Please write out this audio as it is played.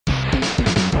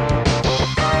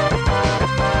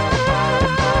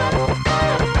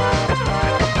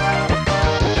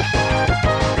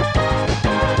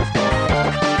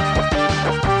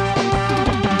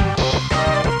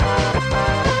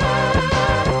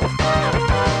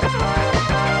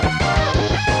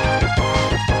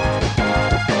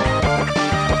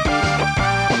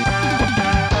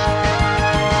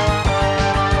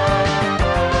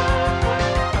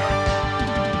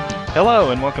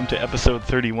Hello and welcome to episode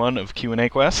 31 of Q&A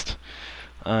Quest.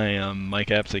 I am Mike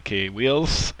Apps, aka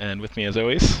Wheels, and with me as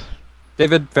always...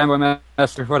 David, Fanboy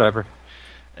Master, whatever.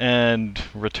 And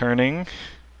returning...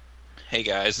 Hey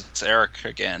guys, it's Eric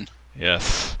again.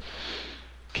 Yes.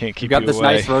 Can't keep You've got you this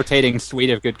away. nice rotating suite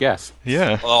of good guests.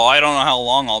 Yeah. Well, I don't know how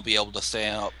long I'll be able to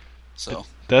stay up, so...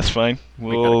 That's fine.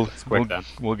 We'll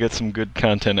get some good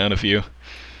content out of you.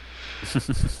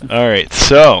 Alright,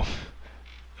 so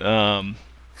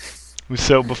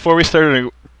before we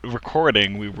started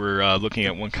recording, we were looking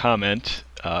at one comment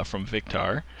from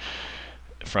Victor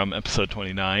from episode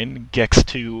 29. Gex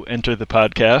to enter the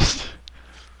podcast.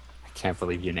 I can't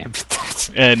believe you named it that.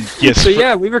 And yes, so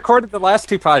yeah, we recorded the last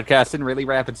two podcasts in really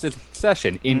rapid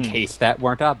succession, in case that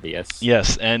weren't obvious.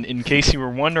 Yes, and in case you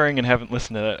were wondering and haven't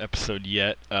listened to that episode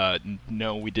yet,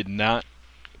 no, we did not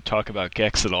talk about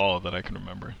Gex at all that I can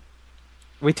remember.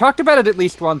 We talked about it at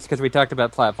least once because we talked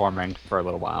about platforming for a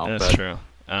little while. That's true.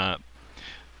 But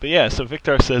yeah, so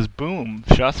Victor says, boom,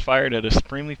 shots fired at a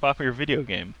supremely popular video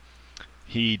game.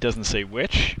 He doesn't say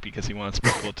which, because he wants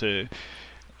people to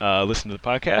listen to the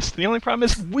podcast. The only problem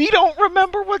is we don't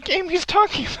remember what game he's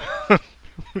talking about.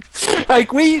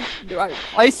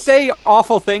 I say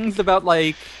awful things about,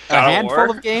 like, a God of handful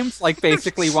War? of games, like,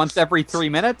 basically once every 3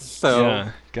 minutes, so...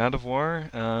 Yeah, God of War.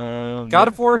 God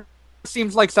of War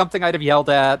seems like something I'd have yelled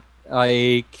at,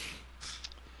 like...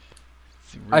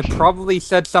 I probably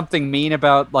said something mean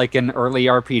about, like, an early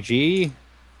RPG.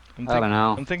 I don't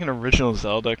know. I'm thinking original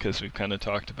Zelda, because we've kind of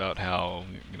talked about how,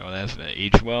 that hasn't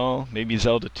aged well. Maybe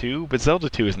Zelda 2, but Zelda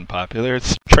 2 isn't popular.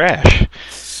 It's trash.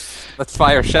 Let's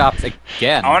fire shops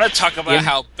again. I want to talk about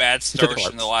how bad Star Into the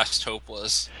Ocean The Last Hope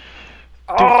was.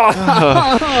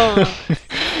 Oh!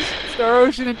 Star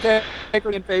Ocean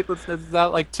Integrity and Faithlessness is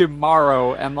out, like,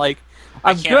 tomorrow, and, like,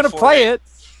 I'm can't gonna afford play it.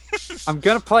 I'm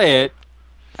gonna play it,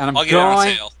 and I'll get it on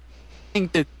sale.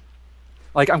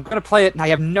 I'm gonna play it, and I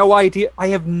have no idea. I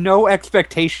have no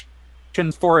expectations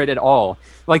for it at all.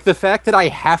 Like, the fact that I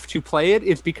have to play it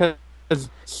is because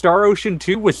Star Ocean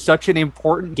 2 was such an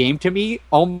important game to me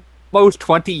almost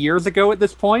 20 years ago at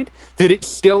this point that it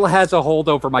still has a hold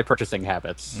over my purchasing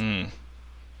habits.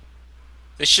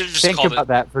 They should have just Think called about it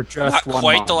that for just not one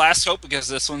quite month. The Last Hope because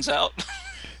this one's out.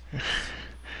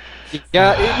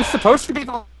 Yeah, it was supposed to be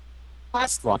the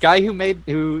last one. The guy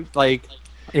who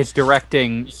is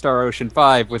directing Star Ocean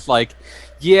 5 was like,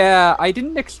 yeah, I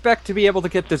didn't expect to be able to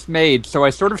get this made, so I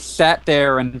sort of sat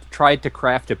there and tried to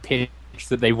craft a pitch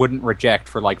that they wouldn't reject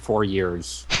for like 4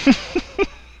 years.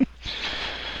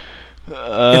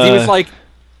 Because he was like,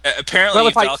 Apparently, well,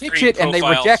 if I Valkyrie pitch it and they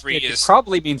Profile reject 3 it, it is...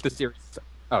 probably means the series...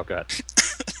 Oh, good.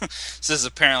 Says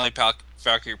apparently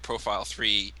Valkyrie Profile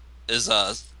 3 is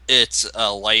its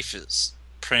life is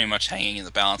pretty much hanging in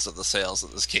the balance of the sales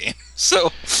of this game.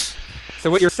 So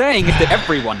what you're saying is that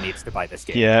everyone needs to buy this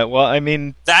game. Yeah, well, I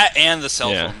mean... that and the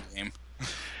cell phone game.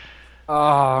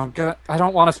 Oh, God. I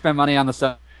don't want to spend money on the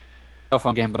cell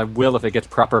phone game, but I will if it gets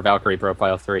proper Valkyrie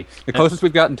Profile 3. The closest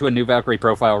we've gotten to a new Valkyrie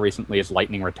Profile recently is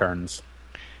Lightning Returns.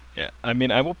 Yeah, I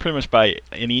mean, I will pretty much buy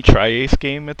any Tri-Ace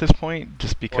game at this point,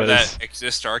 just because... Or that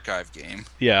Exist Archive game.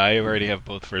 Yeah, I already have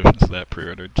both versions of that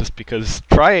pre-ordered, just because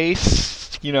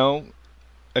Tri-Ace,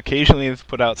 occasionally they've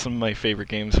put out some of my favorite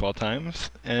games of all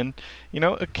times, and,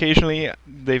 occasionally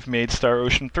they've made Star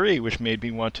Ocean 3, which made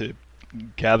me want to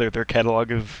gather their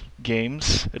catalog of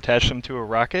games, attach them to a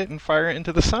rocket, and fire it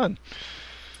into the sun.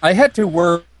 I had to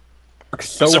work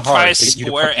so I'm hard surprised to get you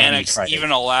to Square put any Enix Tri-Ace.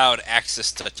 even allowed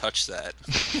access to touch that.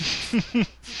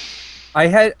 I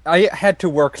had to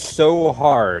work so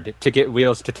hard to get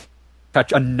Wheels to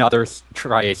touch another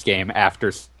Tri-Ace game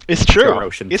after It's true. Star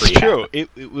Ocean It's 3 true. happened.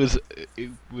 It was an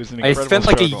incredible I spent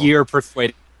like struggle. a year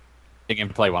persuading him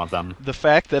to play one of them. The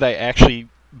fact that I actually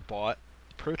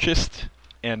purchased,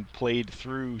 and played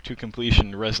through to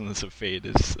completion Resonance of Fate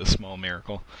is a small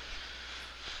miracle.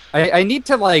 I need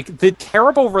to, the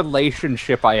terrible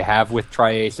relationship I have with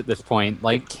Tri-Ace at this point,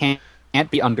 can't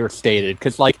be understated.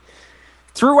 Because,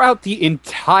 throughout the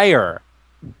entire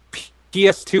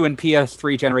PS2 and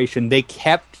PS3 generation, they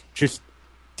kept just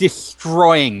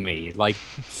destroying me. All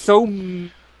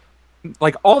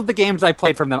of the games I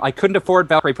played from them, I couldn't afford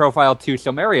Valkyrie Profile 2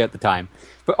 Somaria at the time.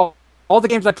 But all the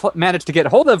games I managed to get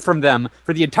hold of from them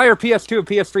for the entire PS2 and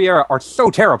PS3 era are so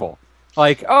terrible.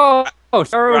 Star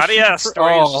Ocean... Radia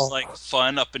story is Oh. just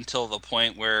fun up until the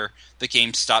point where the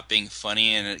game stopped being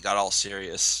funny and it got all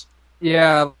serious.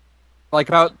 Yeah,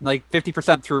 about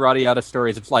 50% through Radiata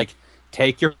stories, it's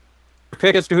take your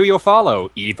pick as to who you'll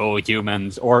follow: evil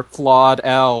humans or flawed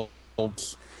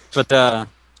elves. But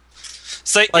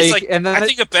It's like and then I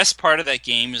think the best part of that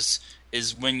game is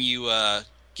when you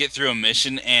get through a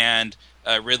mission, and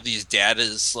Ridley's dad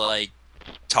is like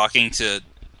talking to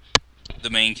the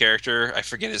main character. I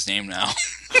forget his name now.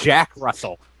 Jack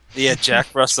Russell. Yeah, Jack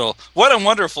Russell. What a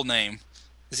wonderful name.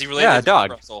 Is he related to dog.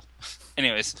 Jack Russell?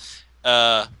 Anyways,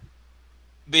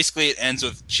 basically it ends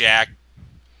with Jack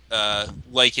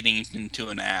likening him to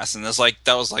an ass, and that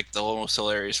was like the most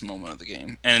hilarious moment of the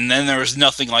game. And then there was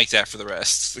nothing like that for the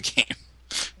rest of the game.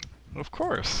 Of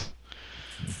course.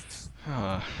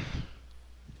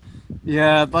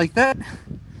 Yeah, like that.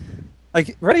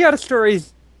 Like, Running Out of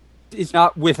Stories is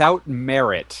not without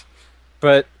merit,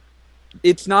 but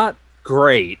it's not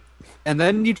great. And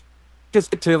then you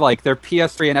just get to like their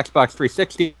PS3 and Xbox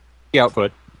 360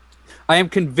 output. I am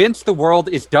convinced the world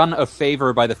is done a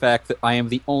favor by the fact that I am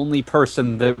the only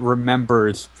person that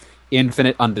remembers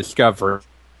Infinite Undiscovered.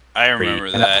 I remember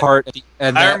And that.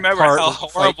 I remember part how with Fight the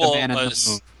horrible Man it in the was.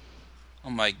 Moon. Oh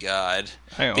my god.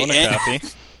 I own The a end- copy.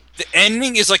 The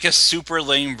ending is like a super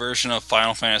lame version of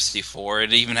Final Fantasy IV.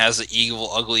 It even has the evil,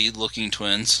 ugly-looking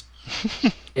twins.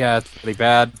 Yeah, it's really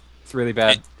bad. It's really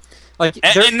bad. Like,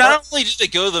 And not only do they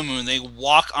go to the moon, they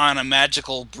walk on a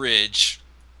magical bridge.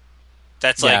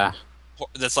 That's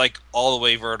like all the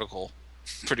way vertical,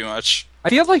 pretty much. I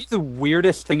feel like the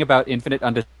weirdest thing about Infinite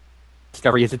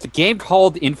Undiscovery is it's a game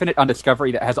called Infinite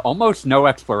Undiscovery that has almost no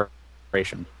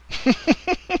exploration.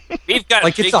 We've got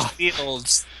Like, big it's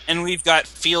fields, and we've got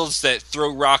fields that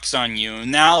throw rocks on you.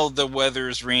 Now the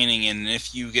weather's raining, and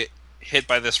if you get hit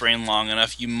by this rain long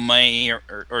enough, you may,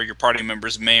 or your party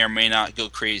members may or may not go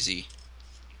crazy.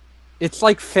 It's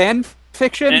like fan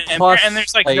fiction And plus...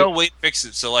 there's like no way to fix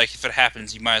it, so like if it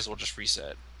happens, you might as well just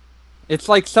reset. It's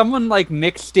like someone like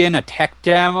mixed in a tech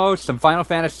demo, some Final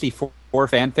Fantasy IV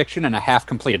fan fiction, and a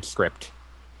half-completed script.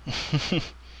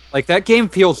 Like, that game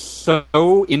feels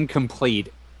so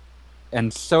incomplete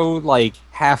and so, like,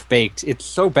 half-baked. It's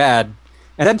so bad.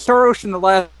 And then Star Ocean: The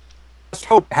Last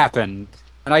Hope happened,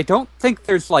 and I don't think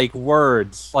there's, like,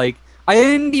 words. Like, I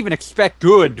didn't even expect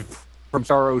good from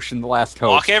Star Ocean: The Last Hope.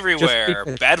 Walk everywhere,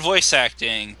 because- bad voice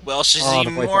acting. Well, she's Oh, the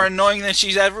even voice more acting. annoying than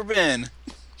she's ever been.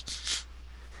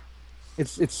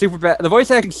 It's super bad. The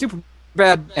voice acting's super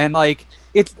bad, and, like,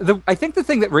 I think the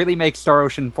thing that really makes Star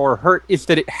Ocean 4 hurt is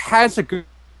that it has a good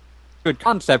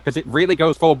concept, because it really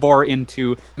goes full bore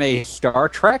into a Star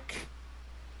Trek,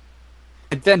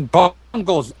 and then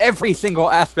bungles every single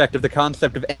aspect of the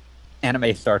concept of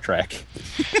anime Star Trek.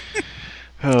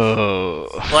 Oh.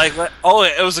 Like,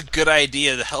 it was a good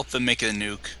idea to help them make a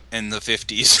nuke in the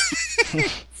 50s.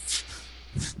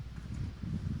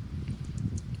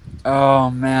 Oh,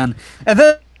 man. And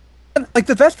then, like,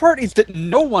 the best part is that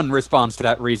no one responds to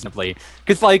that reasonably.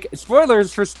 Because, like,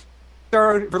 spoilers for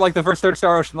like the first third of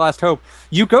Star Ocean: The Last Hope,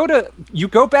 you go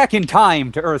back in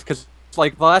time to Earth, because,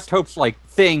 like, The Last Hope's, like,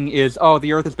 thing is,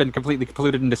 the Earth has been completely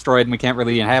polluted and destroyed and we can't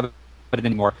really inhabit it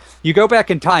anymore. You go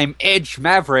back in time, Edge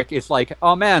Maverick is like,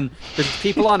 oh man, there's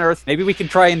people on Earth, maybe we can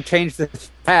try and change this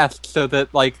past so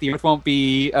that, like, the Earth won't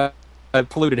be a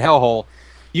polluted hellhole.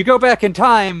 You go back in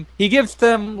time, he gives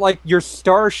them, like, your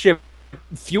starship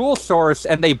fuel source,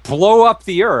 and they blow up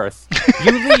the Earth.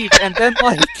 You leave, and then,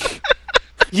 like...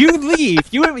 You leave.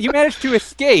 You manage to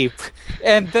escape,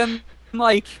 and then it's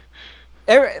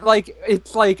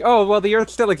like, oh well, the Earth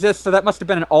still exists, so that must have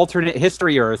been an alternate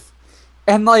history Earth,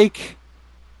 and like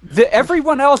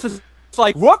everyone else is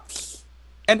like, whoops,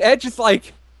 and Edge is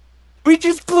like, we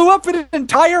just blew up an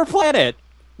entire planet.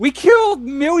 We killed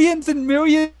millions and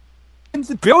millions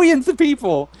and billions of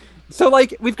people. So,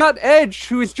 like, we've got Edge,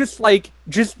 who is just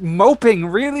moping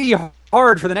really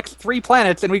hard for the next 3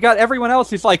 planets, and we got everyone else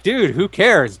who's like, dude, who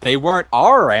cares? They weren't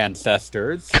our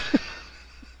ancestors.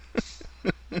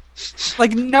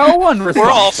 Like, no one responds.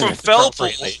 We're all to from this Felpool.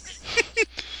 appropriately.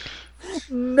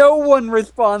 No one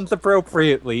responds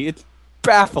appropriately. It's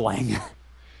baffling.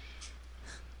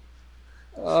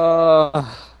 I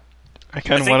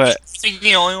kind of want to. I think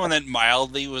the only one that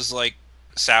mildly was, like,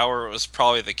 sour was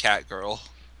probably the cat girl.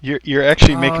 You're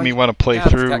actually making me want to play yeah,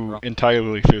 that's through Catgirl.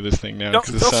 entirely through this thing now,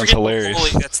 because it sounds forget hilarious.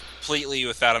 Lily, that's completely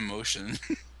without emotion.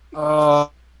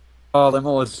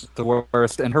 Limmel is the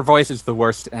worst, and her voice is the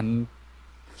worst, and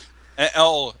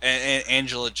and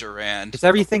Angela Durand. is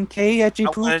everything gay, edgy,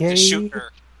 I poo wanted gay? to shoot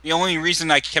her. The only reason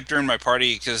I kept her in my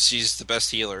party because she's the best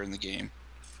healer in the game.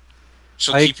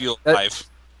 She'll keep you alive.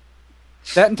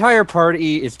 That entire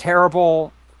party is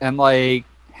terrible, and like,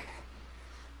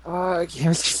 it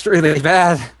was just really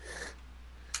bad.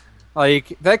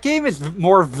 Like, that game is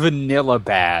more vanilla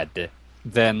bad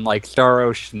than, like, Star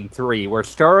Ocean 3, where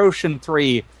Star Ocean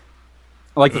 3,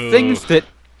 like, the things that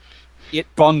it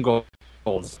bungled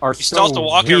are You still have to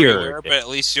walk weird. everywhere, but at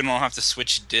least you don't have to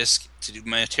switch disc to do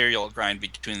material grind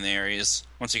between the areas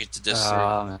once you get to disc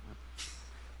 3.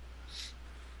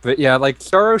 But yeah, like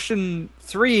Star Ocean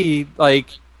 3, like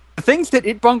the things that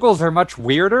it bungles are much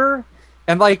weirder,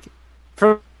 and like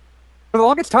for the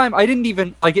longest time I didn't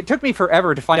even like. It took me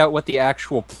forever to find out what the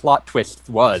actual plot twist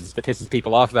was that pisses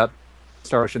people off about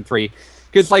Star Ocean 3.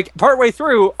 Because, like, partway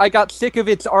through, I got sick of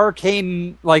its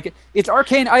arcane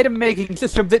item-making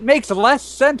system that makes less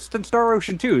sense than Star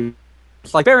Ocean 2.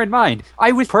 It's like, bear in mind,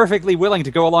 I was perfectly willing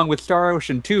to go along with Star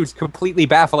Ocean 2's completely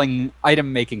baffling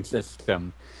item-making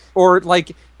system. Or,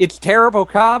 like, its terrible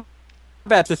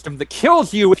combat system that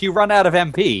kills you if you run out of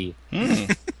MP.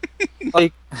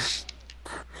 Like,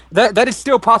 that is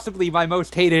still possibly my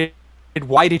most hated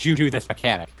why did you do this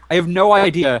mechanic. I have no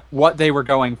idea what they were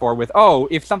going for with,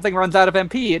 if something runs out of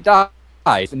MP, it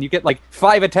dies. And you get, like,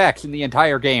 5 attacks in the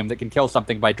entire game that can kill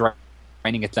something by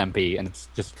draining its MP. And it's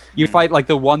just, you fight, like,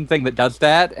 the one thing that does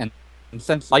that, and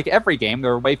since, like every game,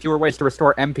 there are way fewer ways to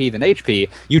restore MP than HP,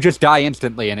 you just die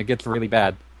instantly, and it gets really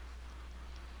bad.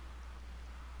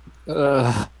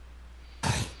 So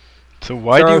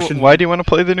why do you want to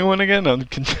play the new one again? The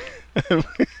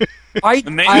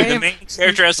main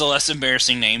character has a less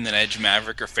embarrassing name than Edge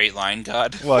Maverick or Fate Lion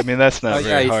God. Well, I mean, that's not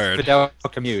very hard. Fidel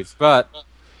Commutes. But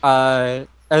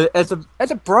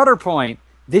as a broader point,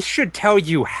 this should tell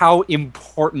you how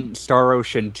important Star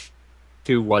Ocean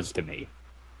 2 was to me.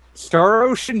 Star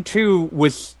Ocean 2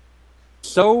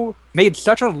 made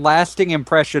such a lasting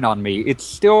impression on me. It's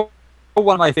still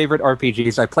one of my favorite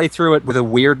RPGs. I play through it with a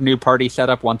weird new party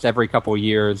setup once every couple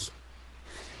years.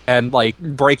 And, like,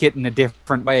 break it in a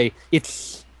different way.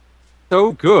 It's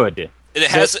so good. It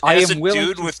has a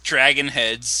dude with dragon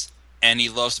heads, and he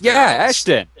loves barrels. Yeah,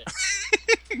 Ashton.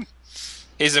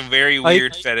 He has a very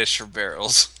weird fetish for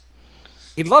barrels.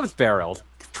 He loves barrels.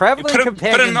 Traveling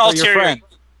companions are your friends.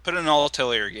 Put in an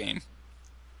all-Atelier game.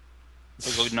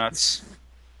 It'll go nuts.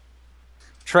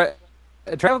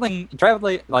 Traveling,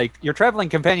 like, your traveling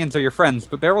companions are your friends,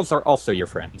 but barrels are also your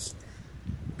friends.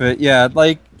 But yeah,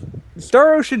 like,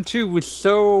 Star Ocean 2 was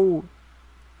so,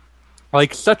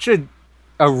 like, such a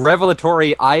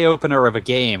revelatory eye-opener of a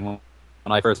game when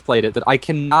I first played it that I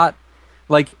cannot,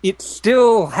 like, it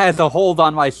still has a hold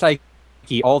on my psyche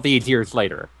all these years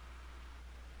later.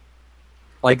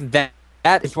 Like, that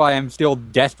is why I'm still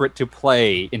desperate to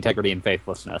play Integrity and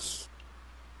Faithlessness.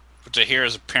 Which I hear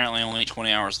is apparently only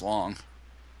 20 hours long.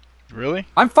 Really?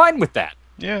 I'm fine with that.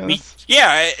 Yeah.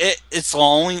 It's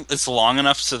long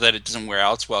enough so that it doesn't wear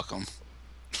out its welcome.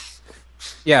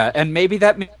 Yeah, and maybe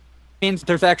that means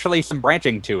there's actually some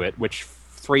branching to it, which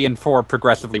 3 and 4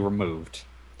 progressively removed.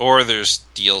 Or there's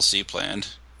DLC planned.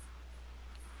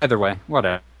 Either way,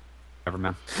 whatever,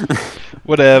 man.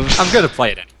 Whatevs. I'm gonna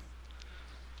play it anyway.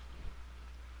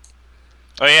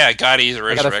 Oh yeah, Gothi's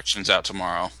Resurrection's out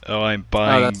tomorrow. Oh, I'm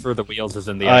buying. Oh, that's where the wheels is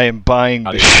in the. I am buying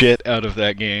the shit out of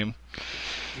that game.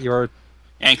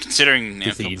 And considering Namco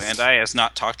diseased. Bandai has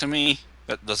not talked to me,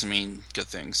 that doesn't mean good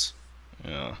things.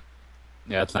 Yeah.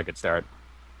 Yeah, it's not a good start.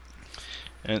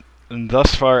 And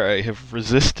thus far, I have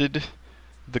resisted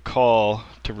the call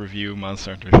to review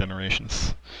Monster Hunter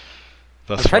Generations.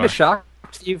 I'm kind of shocked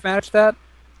you've managed that.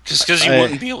 Because you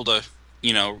wouldn't be able to,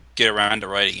 get around to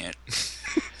writing it.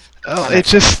 Oh,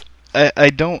 it's just I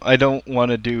don't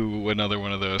want to do another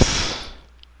one of those.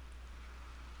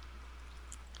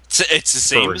 It's the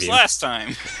same as last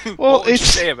time. Well, what would you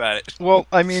say about it? Well,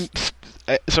 I mean,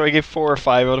 so I gave 4 or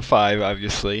 5 out of 5,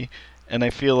 obviously, and I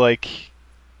feel like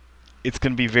it's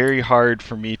going to be very hard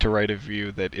for me to write a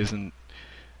review that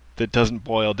doesn't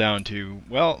boil down to,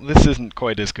 well, this isn't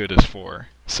quite as good as 4.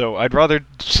 So I'd rather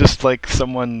just like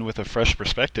someone with a fresh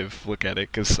perspective look at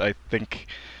it, because I think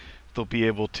they'll be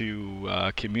able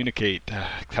to communicate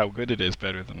how good it is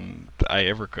better than I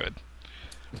ever could.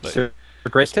 Sure. A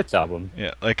great hits album.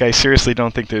 Yeah, like I seriously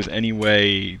don't think there's any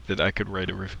way that I could write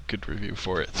a good review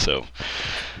for it, so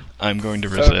I'm going to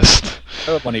resist.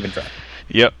 I won't even try.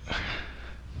 Yep.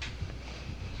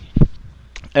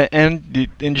 And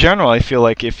in general, I feel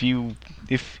like if you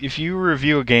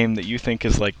review a game that you think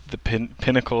is like the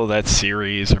pinnacle of that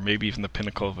series, or maybe even the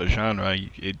pinnacle of a genre,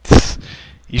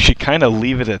 you should kind of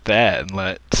leave it at that and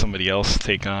let somebody else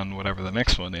take on whatever the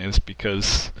next one is,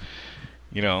 because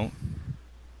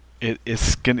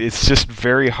it's just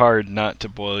very hard not to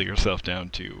boil yourself down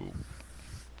to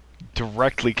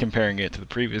directly comparing it to the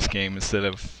previous game instead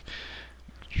of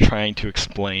trying to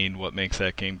explain what makes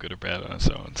that game good or bad on its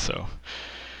own. So,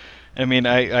 I mean,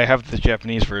 I have the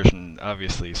Japanese version,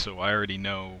 obviously, so I already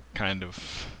know kind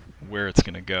of where it's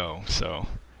going to go, so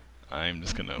I'm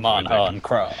just going to avoid that.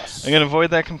 Cross. I'm going to avoid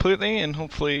that completely and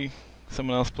hopefully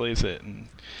someone else plays it and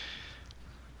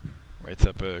writes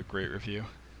up a great review,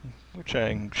 which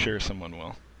I'm sure someone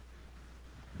will.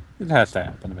 It has to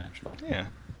happen eventually. Yeah.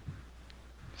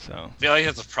 So. I feel like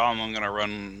that's a problem I'm gonna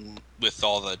run with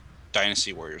all the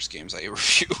Dynasty Warriors games I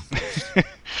review.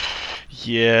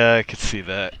 Yeah, I could see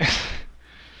that.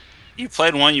 You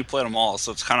played one, you played them all,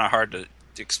 so it's kind of hard to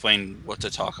explain what to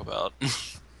talk about.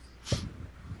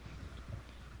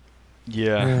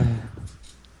 Yeah.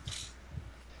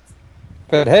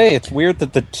 But hey, it's weird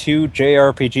that the two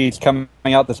JRPGs coming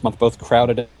out this month both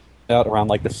crowded out around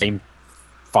like the same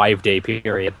 5-day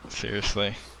period.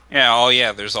 Seriously. Yeah, oh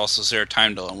yeah, there's also Zero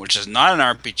Time Dilemma, which is not an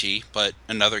RPG, but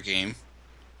another game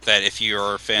that if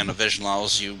you're a fan of visual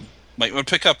novels, you might want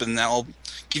to pick up, and that'll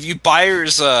give you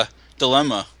buyer's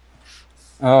dilemma.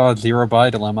 Oh, Zero Buy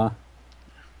Dilemma.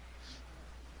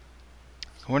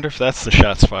 I wonder if that's the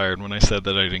shots fired when I said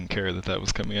that I didn't care that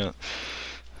was coming out.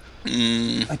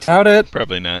 I doubt it.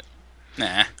 Probably not.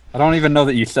 Nah. I don't even know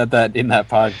that you said that in that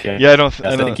podcast. Yeah, I don't.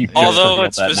 I think you just Although revealed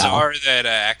it's that bizarre that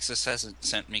Access hasn't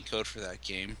sent me code for that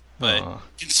game. But Aw.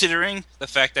 considering the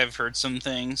fact I've heard some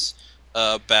things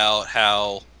about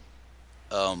how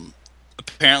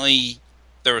apparently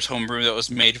there was homebrew that was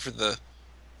made for the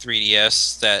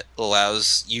 3DS that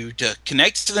allows you to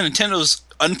connect to the Nintendo's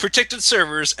unprotected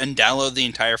servers and download the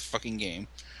entire fucking game.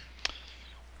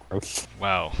 Gross.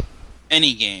 Wow.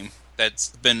 Any game that's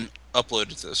been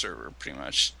uploaded to the server, pretty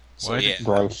much. So, Why yeah.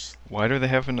 Gross. Why do they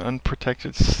have an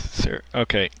unprotected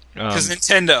Okay. Because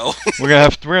Nintendo. We're gonna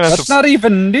have That's to. not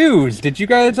even news. Did you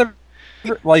guys ever,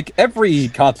 like, every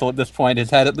console at this point has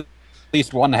had at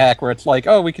least one hack where it's like,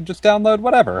 oh, we can just download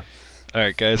whatever. All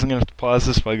right, guys. I'm gonna have to pause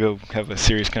this while I go have a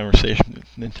serious conversation with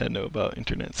Nintendo about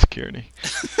internet security.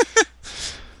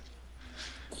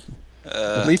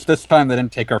 At least this time they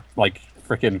didn't take our, like,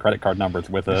 freaking credit card numbers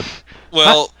with it.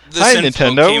 Well, this Hi,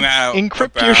 info Nintendo. came out Encrypt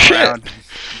about your shit. around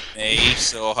May,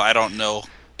 so I don't know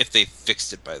if they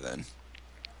fixed it by then.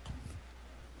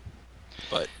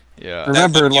 But Yeah.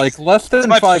 Remember, like, less than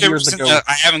my 5 favorite years since, ago...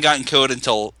 I haven't gotten code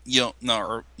until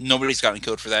or nobody's gotten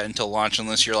code for that until launch,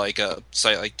 unless you're like a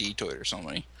site like Dtoid or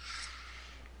somebody.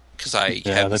 Because I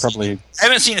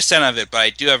haven't seen a cent of it, but I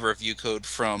do have a review code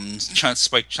from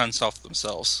Spike Chunsoft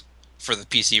themselves for the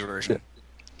PC version.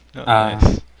 Oh,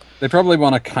 nice. They probably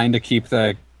want to kind of keep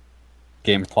the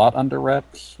game plot under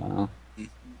wraps. I'm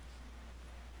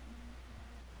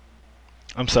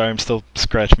sorry. I'm still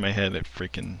scratching my head at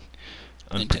freaking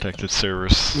unprotected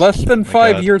servers. Less than Oh my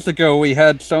 5 God. years ago, we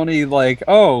had Sony like,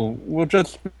 oh, we'll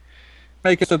just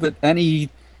make it so that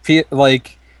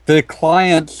the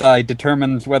client side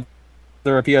determines whether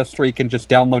a PS3 can just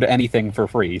download anything for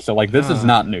free. So, like, this is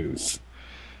not news.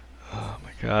 Oh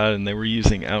my God! And they were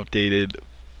using outdated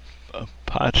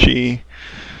Apache.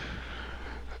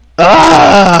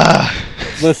 Ah!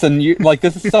 Listen,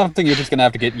 this is something you're just gonna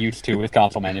have to get used to with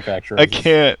console manufacturers. I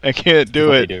can't do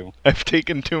what it. they do. I've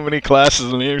taken too many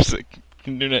classes in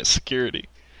internet security.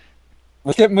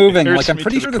 Let's get moving. It hurts Like, I'm me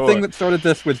pretty to the sure the thing core. that started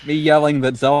this was me yelling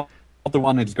that Zelda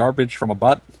 1 is garbage from a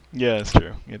butt. Yeah, it's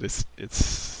true. It is.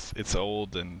 It's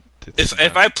old and.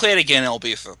 If I play it again, it'll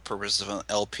be for the purpose of an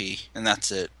LP, and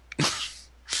that's it.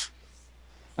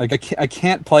 Like, I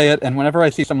can't play it, and whenever I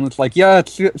see someone that's like, yeah,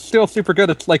 it's still super good,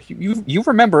 it's like, you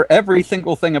remember every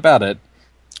single thing about it.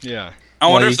 Yeah. I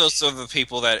wonder if Like- those are the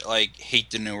people that like hate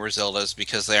the newer Zeldas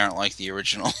because they aren't like the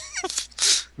original,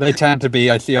 They tend to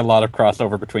be. I see a lot of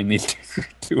crossover between these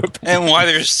two opinions. and why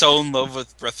they're so in love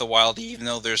with Breath of the Wild, even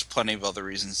though there's plenty of other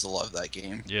reasons to love that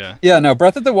game. Yeah. Yeah, no,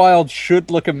 Breath of the Wild should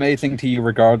look amazing to you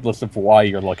regardless of why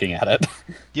you're looking at it.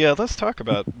 Yeah. Let's talk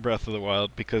about Breath of the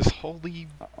Wild because holy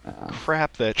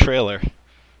crap, that trailer.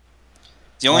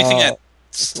 The only thing that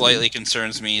slightly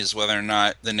concerns me is whether or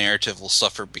not the narrative will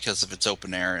suffer because of its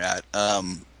open air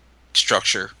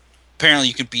structure. Apparently,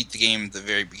 you can beat the game at the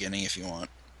very beginning if you want.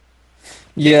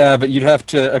 Yeah, but you'd have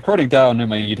to, according to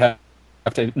Aonuma, you'd have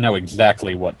to know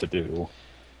exactly what to do.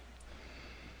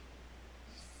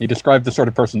 He described the sort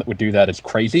of person that would do that as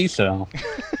crazy, so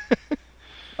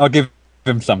I'll give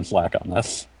him some slack on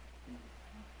this.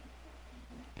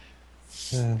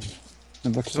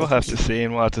 We'll have to see,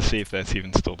 and we'll have to see if that's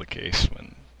even still the case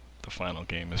when the final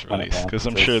game is released. Because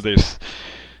I'm sure they're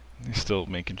still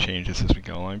making changes as we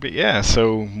go along. But yeah,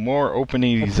 so more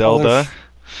opening Zelda.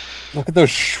 Look at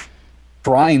those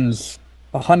shrines.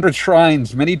 100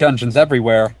 shrines, mini dungeons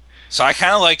everywhere. So I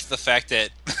kind of like the fact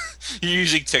that you're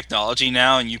using technology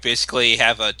now, and you basically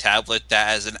have a tablet that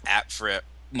has an app for it.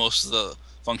 Most of the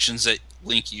functions that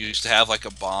Link used to have, like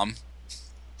a bomb.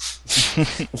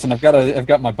 Listen, I've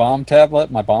got my bomb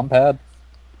tablet, my bomb pad.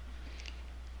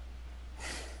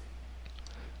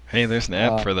 Hey, there's an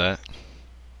app for that.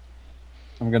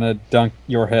 I'm gonna dunk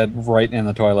your head right in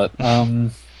the toilet.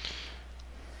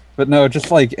 But no,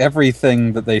 just like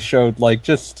everything that they showed, like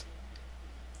just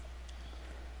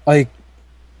like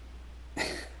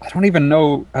I don't even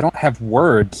know. I don't have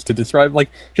words to describe like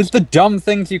just the dumb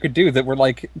things you could do that were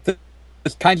like the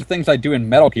kinds of things I do in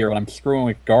Metal Gear when I'm screwing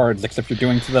with guards, except you're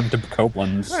doing to them to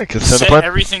goblins. I could Set set up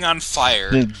everything on fire.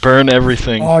 burn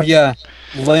everything. Oh yeah,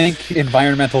 Link,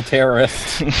 environmental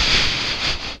terrorist.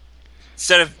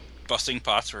 Instead of busting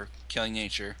pots for killing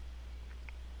nature.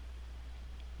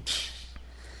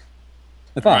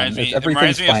 It's fine. It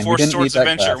reminds me of Four Swords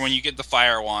Adventure when you get the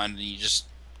fire wand and you just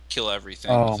kill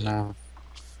everything. Oh with it. no.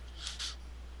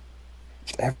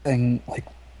 Everything like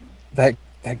that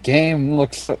game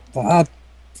looks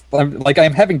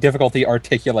I'm having difficulty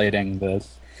articulating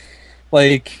this.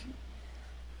 Like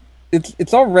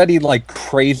it's already like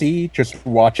crazy just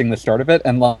watching the start of it,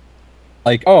 and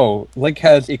like oh, Link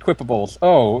has equipables.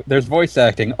 Oh, there's voice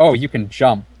acting. Oh, you can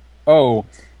jump. Oh,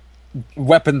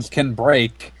 weapons can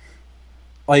break.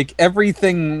 Like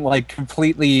everything like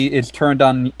completely is turned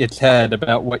on its head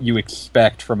about what you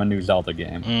expect from a new Zelda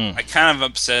game. I'm kind of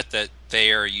upset that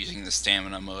they are using the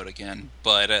stamina mode again,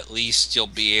 but at least you'll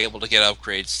be able to get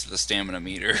upgrades to the stamina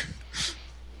meter.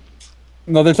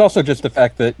 No, there's also just the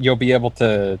fact that you'll be able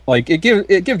to like it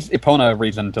gives Epona a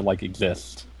reason to like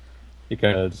exist,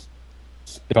 because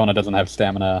Epona doesn't have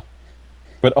stamina,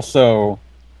 but also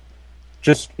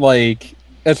just like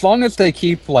as long as they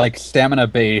keep like stamina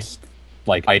based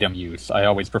like item use, I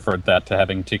always preferred that to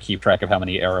having to keep track of how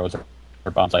many arrows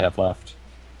or bombs I have left.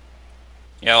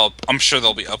 Yeah, well, I'm sure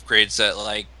there'll be upgrades that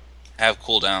like have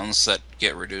cooldowns that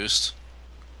get reduced.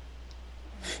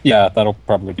 Yeah, that'll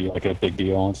probably be like a big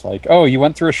deal. It's like, oh, you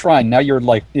went through a shrine, now you're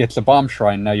like, it's a bomb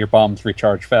shrine, now your bombs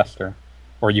recharge faster.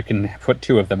 Or you can put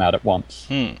 2 of them out at once.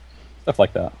 Stuff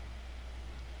like that.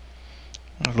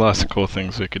 There's lots of cool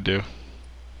things we could do.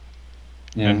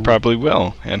 Yeah. And probably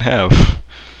will, and have.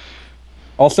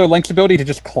 Also, Link's ability to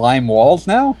just climb walls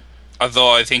now?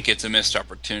 Although I think it's a missed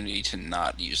opportunity to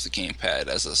not use the gamepad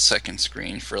as a second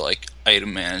screen for like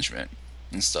item management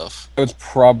and stuff. It was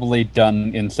probably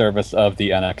done in service of the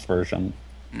NX version.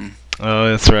 Oh,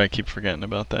 that's right. I keep forgetting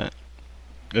about that.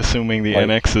 Assuming the Like-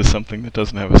 NX is something that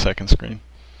doesn't have a second screen.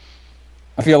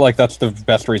 I feel like that's the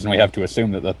best reason we have to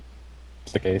assume that that's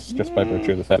the case, just by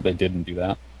virtue of the fact they didn't do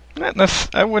that.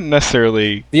 I wouldn't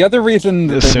necessarily. The other reason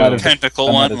that they Assume. might have Technical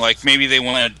done that one, is- like maybe they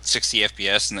wanted 60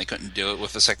 FPS and they couldn't do it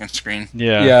with the second screen.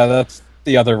 Yeah. Yeah, that's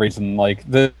the other reason. Like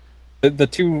the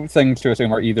 2 things to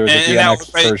assume are either that the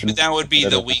NX version. That would be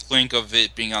did the it. weak link of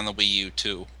it being on the Wii U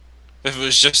too. If it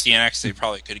was just the NX, they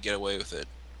probably could get away with it.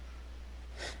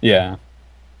 Yeah.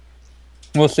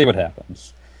 We'll see what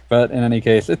happens. But in any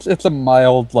case, it's a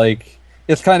mild, like,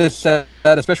 it's kind of sad,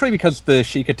 especially because the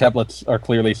Sheikah tablets are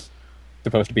clearly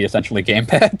supposed to be essentially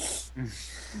gamepads.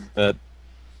 But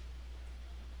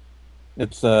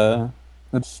it's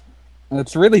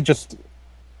really just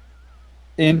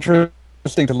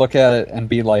interesting to look at it and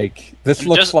be like, this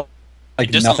looks like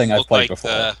It doesn't nothing I've look played like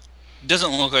before. It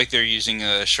doesn't look like they're using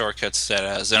the shortcuts that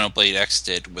Xenoblade X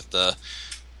did with the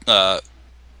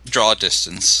draw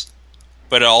distance,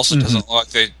 but it also doesn't look like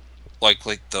they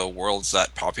like the world's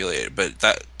that populated. But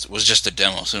that was just a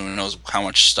demo, so who knows how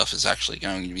much stuff is actually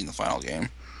going to be in the final game.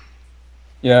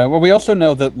 Yeah, well, we also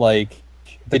know that, like,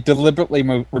 they deliberately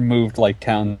removed, like,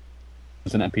 towns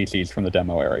and NPCs from the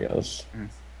demo areas.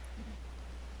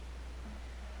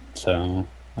 So,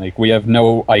 like, we have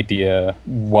no idea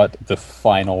what the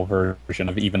final version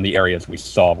of even the areas we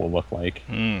saw will look like.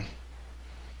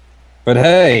 But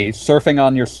hey, surfing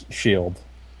on your shield.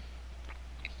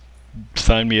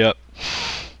 Sign me up.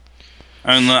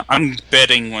 I'm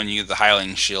betting when you the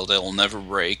Hylian shield, it will never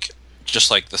break, just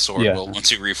like the sword Yeah. will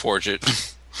once you reforge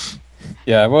it.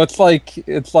 Yeah, well, it's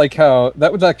like how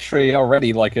that was actually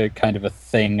already like a kind of a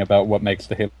thing about what makes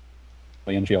the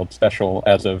Hylian shield special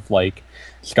as of like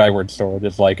Skyward Sword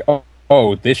is like,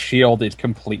 oh, this shield is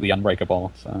completely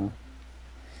unbreakable. So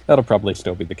that'll probably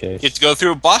still be the case. You have to go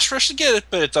through a boss rush to get it,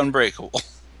 but it's unbreakable.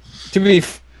 To be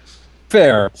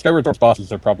fair, Skyward Sword's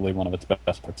bosses are probably one of its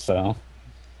best parts. So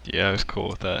Yeah, I was cool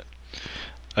with that.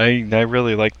 I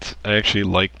really liked. I actually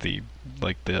liked the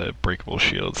breakable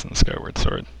shields in Skyward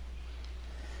Sword.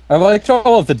 I liked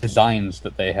all of the designs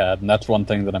that they had, and that's one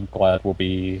thing that I'm glad will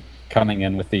be coming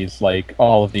in with these, like,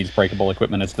 all of these breakable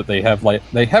equipment is that they have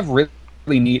really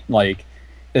neat, like,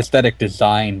 aesthetic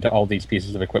design to all these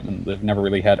pieces of equipment that they've never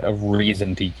really had a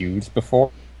reason to use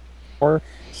before.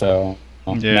 So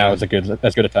now is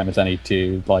as good a time as any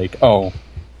to, like, oh,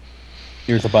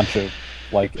 here's a bunch of,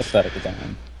 like, aesthetic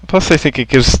design. Plus, I think it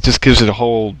gives it a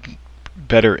whole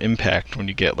better impact when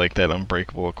you get like that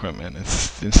unbreakable equipment.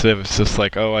 It's instead of it's just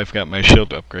like, oh, I've got my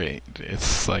shield upgrade.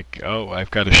 It's like, oh, I've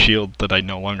got a shield that I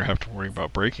no longer have to worry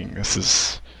about breaking.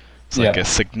 It's like a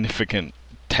significant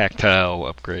tactile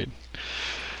upgrade.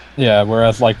 Yeah,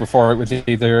 whereas like before it was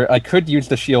either I could use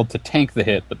the shield to tank the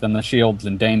hit, but then the shield's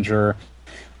in danger,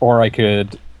 or I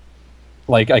could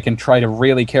I can try to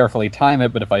really carefully time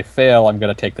it, but if I fail, I'm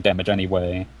going to take the damage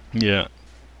anyway. Yeah.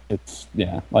 It's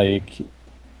like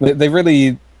they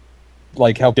really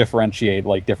help differentiate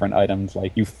like different items.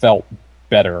 Like you felt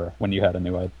better when you had a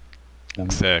new item.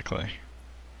 Exactly.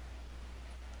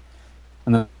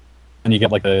 And then you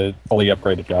get like the fully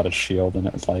upgraded goddess shield, and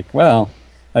it was like, well,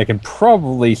 I can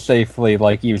probably safely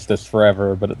use this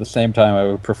forever, but at the same time, I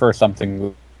would prefer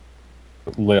something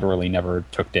that literally never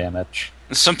took damage.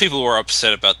 Some people were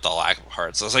upset about the lack of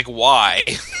hearts. I was like, why?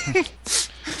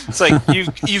 It's like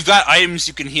you've got items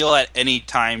you can heal at any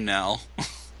time now.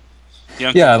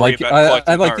 You don't have to worry about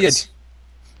I like hearts.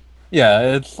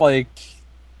 it's like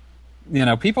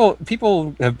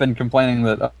people have been complaining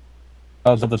that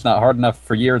Zelda's not hard enough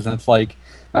for years, and it's like,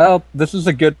 well, this is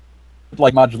a good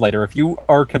modulator. If you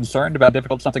are concerned about how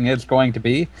difficult something is going to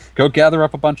be, go gather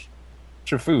up a bunch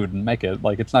of food and make it.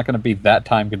 It's not going to be that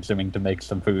time consuming to make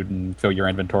some food and fill your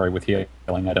inventory with healing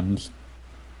items.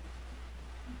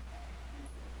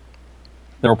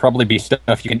 There will probably be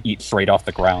stuff you can eat straight off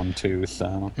the ground too.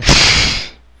 So,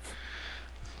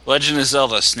 Legend of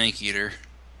Zelda Snake Eater.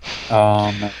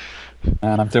 and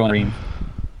I'm doing green.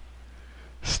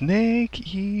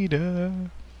 Snake Eater.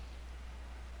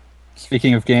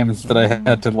 Speaking of games that I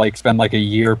had to spend a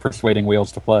year persuading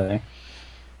Wheels to play.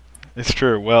 It's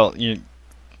true. Well,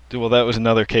 that was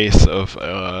another case of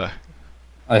I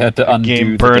had to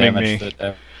undo the damage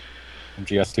that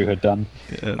MGS2 had done.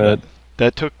 Yeah, but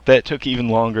that took even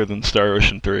longer than Star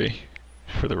Ocean 3,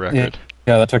 for the record.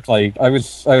 Yeah, that took I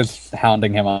was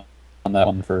hounding him on that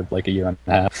one for a year and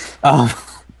a half.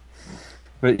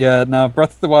 But yeah, no,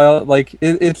 Breath of the Wild,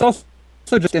 it's also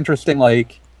just interesting,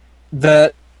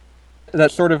 that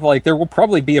sort of there will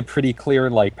probably be a pretty clear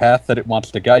path that it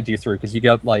wants to guide you through, because you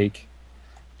got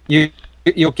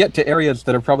you'll get to areas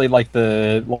that are probably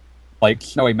the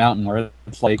Snowy Mountain, where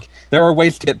it's there are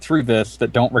ways to get through this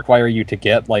that don't require you to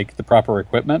get the proper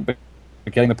equipment, but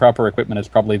getting the proper equipment is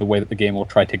probably the way that the game will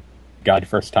try to guide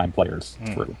first-time players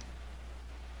through.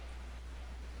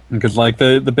 Because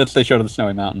the bits they showed of the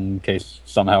Snowy Mountain, in case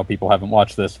somehow people haven't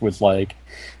watched this, was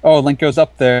oh, Link goes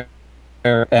up there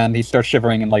and he starts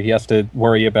shivering, and he has to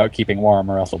worry about keeping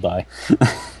warm or else he'll die.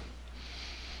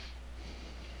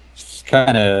 It's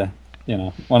kind of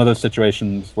one of those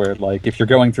situations where if you're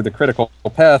going through the critical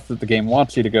path that the game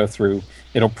wants you to go through,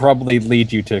 it'll probably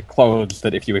lead you to clothes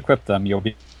that if you equip them, you'll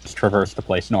be able to traverse the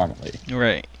place normally.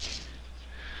 Right.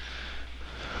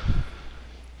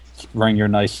 Wearing your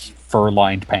nice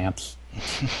fur-lined pants.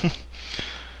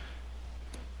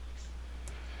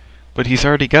 But he's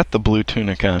already got the blue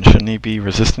tunic on. Shouldn't he be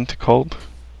resistant to cold?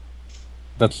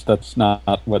 That's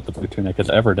not what the blue tunic has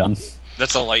ever done.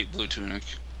 That's a light blue tunic.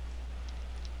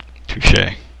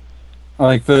 Touché.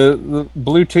 The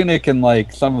blue tunic in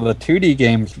some of the 2D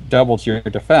games doubles your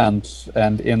defense,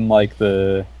 and in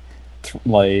in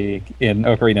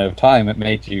Ocarina of Time it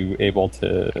made you able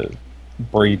to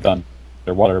breathe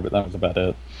underwater, but that was about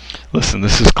it. Listen,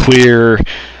 this is clear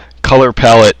color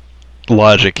palette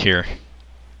logic here.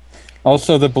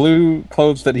 Also, the blue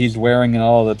clothes that he's wearing in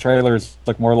all the trailers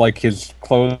look more like his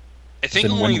clothes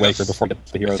in Wind Waker before he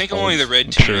gets the hero's I think clothes. only the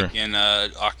red tunic in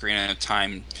Ocarina of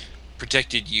Time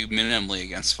protected you minimally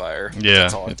against fire. Yeah,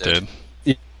 that's all it did.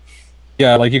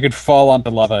 Yeah, you could fall onto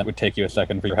lava, and it would take you a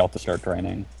second for your health to start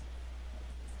draining.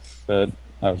 But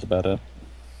that was about it.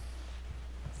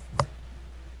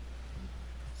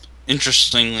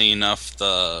 Interestingly enough,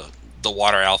 the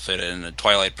water outfit in the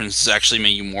Twilight Princess actually made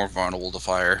you more vulnerable to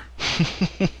fire.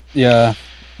 Yeah.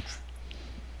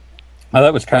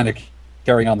 That was kind of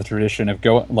carrying on the tradition of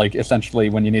essentially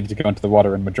when you needed to go into the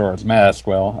water in Majora's Mask.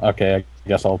 Well, okay, I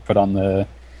guess I'll put on the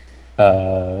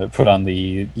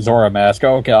Zora mask.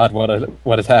 Oh God,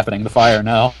 what is happening? The fire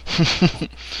now.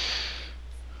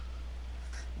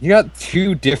 You got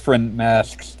two different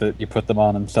masks that you put them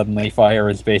on, and suddenly fire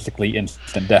is basically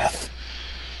instant death.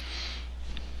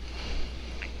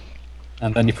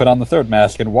 And then you put on the third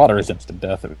mask, and water is instant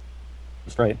death. It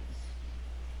was great.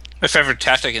 My favorite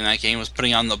tactic in that game was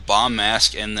putting on the bomb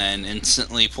mask and then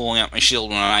instantly pulling out my shield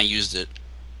when I used it.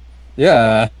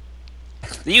 Yeah.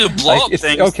 You could blow up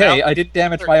things. Okay, now. I did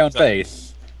damage my own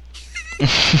base.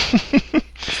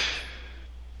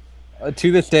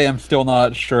 To this day, I'm still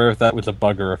not sure if that was a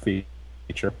bug or a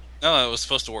feature. No, it was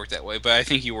supposed to work that way, but I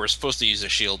think you were supposed to use a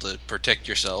shield to protect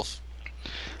yourself.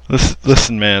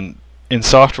 Listen, man. In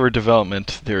software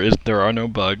development, there are no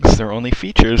bugs. There are only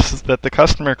features that the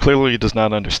customer clearly does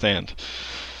not understand.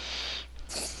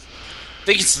 I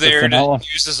think it's there to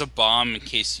use as a bomb in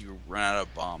case you run out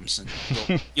of bombs, and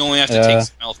you only have to take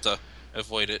some health to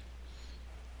avoid it,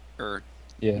 or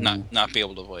not be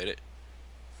able to avoid it.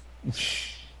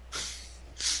 It's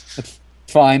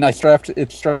fine. It's strapped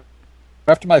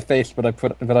to my face, but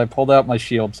I pulled out my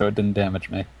shield so it didn't damage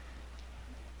me.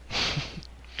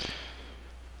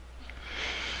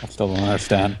 I still don't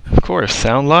understand. Of course,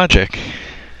 sound logic.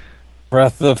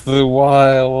 Breath of the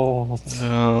Wild.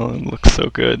 Oh, it looks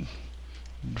so good.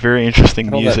 Very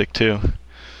interesting music too.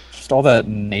 Just all that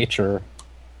nature.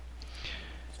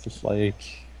 It's just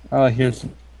like, oh, here's a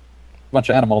bunch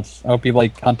of animals. I hope you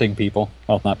like hunting people.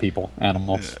 Well, not people,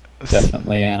 animals.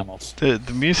 Definitely animals. The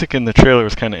music in the trailer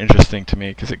was kind of interesting to me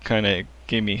because it kind of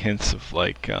gave me hints of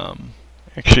like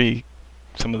actually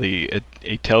some of the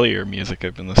Atelier music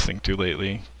I've been listening to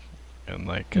lately, and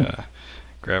like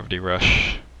Gravity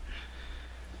Rush.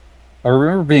 I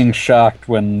remember being shocked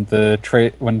when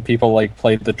when people like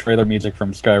played the trailer music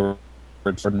from Skyward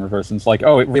Sword in reverse, and it's like,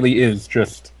 oh, it really is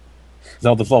just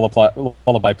Zelda's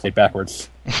lullaby played backwards.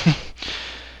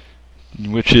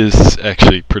 Which is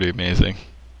actually pretty amazing.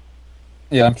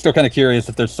 Yeah, I'm still kind of curious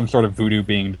if there's some sort of voodoo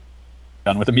being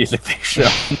done with the music they show.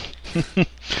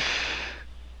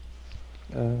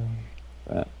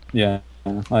 Yeah,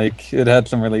 like it had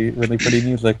some really, really pretty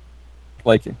music.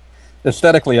 Like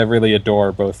aesthetically, I really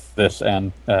adore both this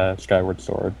and Skyward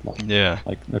Sword. Yeah,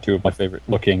 like they're two of my favorite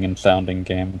looking and sounding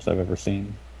games I've ever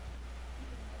seen.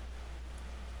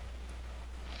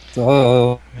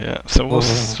 So yeah, so we'll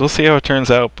see how it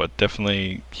turns out, but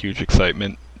definitely huge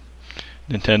excitement.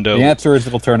 Nintendo. The answer is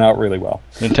it'll turn out really well.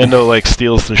 Nintendo like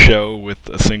steals the show with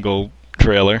a single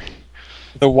trailer.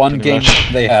 The one game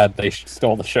they had, they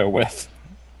stole the show with.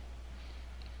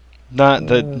 Not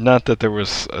that there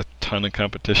was a ton of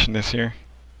competition this year.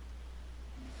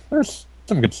 There's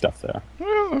some good stuff there.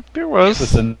 Well, there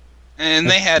was. And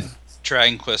they had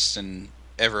Dragon Quest and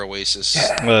Ever Oasis.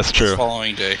 Well, that's true. The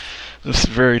following day. That's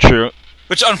very true.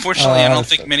 Which, unfortunately, I don't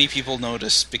think many people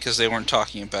noticed because they weren't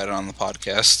talking about it on the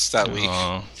podcasts that week.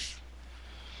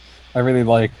 I really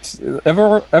liked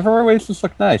Ever Oasis.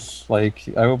 Looked nice. Like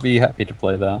I will be happy to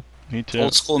play that. Me too.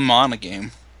 Old school Mana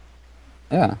game.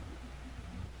 Yeah.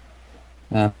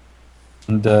 Yeah.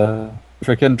 And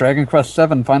freaking Dragon Quest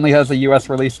VII finally has a U.S.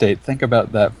 release date. Think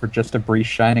about that for just a brief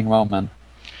shining moment.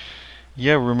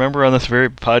 Yeah, remember on this very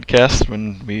podcast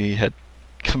when we had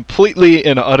completely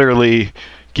and utterly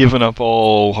given up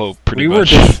all hope, pretty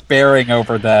much. We were despairing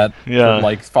over that for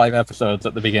like 5 episodes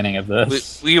at the beginning of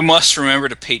this. We must remember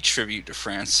to pay tribute to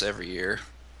France every year.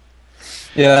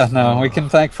 Yeah, no, we can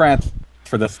thank France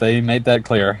for this. They made that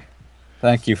clear.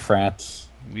 Thank you, France.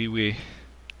 Oui.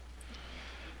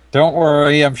 Don't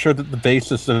worry, I'm sure that the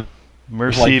basis of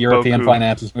Merci European beaucoup.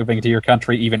 finance is moving to your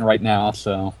country even right now,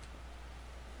 so...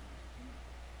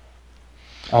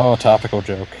 Oh, topical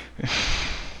joke.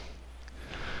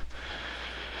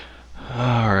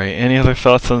 Alright, any other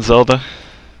thoughts on Zelda?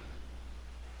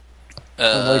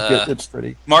 I like it, it's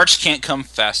pretty. March can't come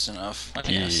fast enough, I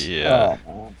guess. Yeah.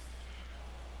 Oh,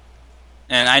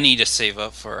 and I need to save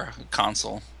up for a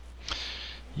console.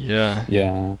 Yeah.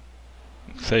 Yeah.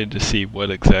 Excited to see what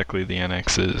exactly the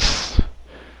NX is.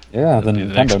 Yeah, the That'll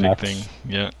be next Nintendo big Next. thing.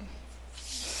 Yeah.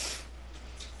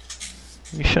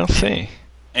 We shall see.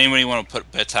 Anybody want to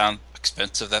put bets on how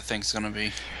expensive that thing's going to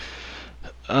be?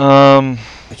 I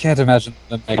can't imagine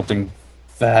them making something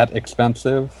that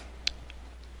expensive.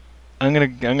 I'm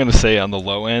gonna say on the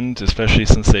low end, especially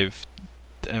since they've.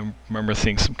 I remember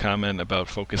seeing some comment about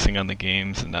focusing on the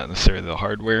games and not necessarily the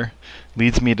hardware.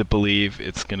 Leads me to believe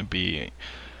it's gonna be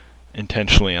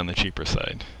intentionally on the cheaper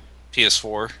side.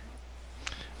 PS4.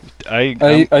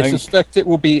 I suspect it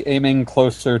will be aiming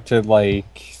closer to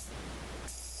like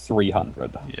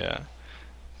 300. Yeah,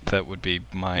 that would be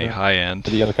my high end.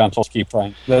 The other consoles keep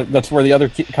trying. That's where the other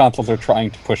consoles are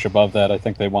trying to push above that. I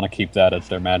think they want to keep that as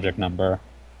their magic number.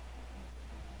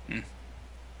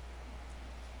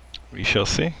 We shall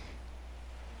see.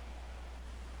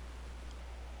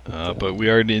 But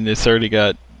it's already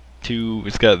got two.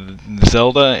 It's got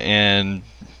Zelda and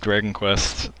Dragon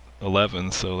Quest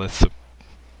 11, so that's a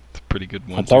pretty good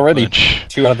one. It's already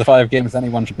 2 out of the 5 games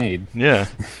anyone should need. Yeah.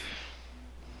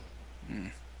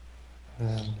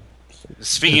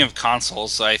 Speaking of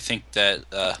consoles, I think that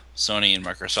Sony and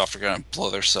Microsoft are going to blow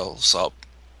themselves up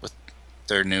with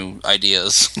their new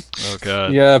ideas. Oh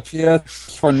god. Yeah,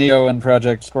 PS4 Neo and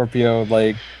Project Scorpio,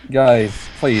 like, guys,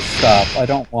 please stop. I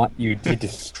don't want you to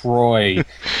destroy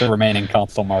the remaining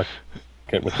console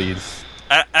market with these.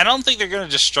 I don't think they're going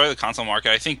to destroy the console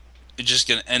market. I think it's just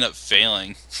going to end up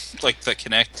failing, like the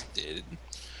Kinect did.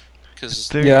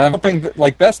 Yeah, I'm hoping that,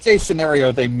 like, best case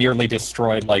scenario, they merely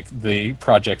destroyed, like, the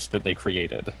projects that they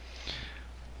created.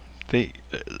 I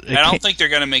don't think they're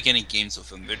going to make any games with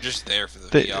them. They're just there for the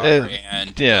VR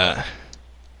and yeah.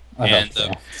 And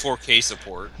the 4K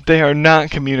support. They are not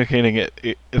communicating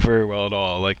it very well at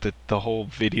all. Like the whole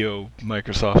video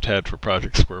Microsoft had for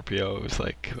Project Scorpio was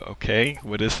like, okay,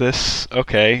 what is this?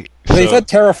 Okay. They said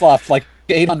teraflops like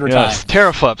 800 times.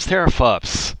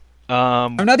 Teraflops.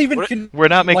 I'm not even. We're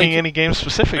not making any games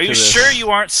specific to this. Are you sure you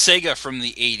aren't Sega from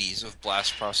the 80s with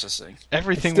blast processing?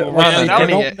 Everything will run on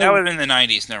any. That would have been the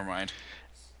 90s. Never mind.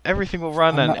 Everything will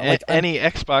run on any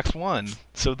Xbox One,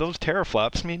 so those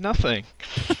teraflops mean nothing.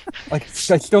 Like,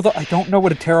 I don't know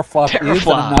what a teraflop is,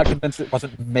 and I'm not convinced it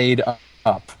wasn't made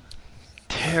up.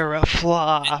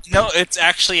 Teraflop. No, it's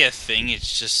actually a thing.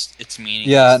 It's meaningless.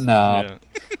 Yeah, no. Yeah.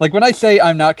 Like, when I say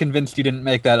I'm not convinced you didn't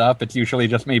make that up, it's usually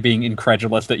just me being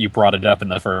incredulous that you brought it up in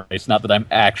the first place, not that I'm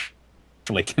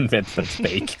actually convinced it's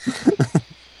fake.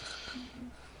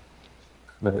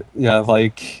 But, yeah,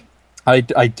 like, I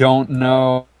don't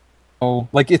know.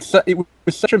 Like, it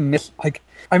was such a like,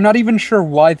 I'm not even sure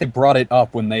why they brought it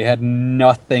up when they had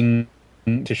nothing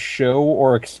to show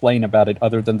or explain about it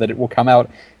other than that it will come out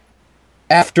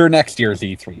after next year's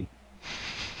E3.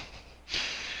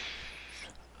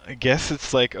 I guess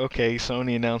it's like, okay,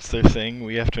 Sony announced their thing,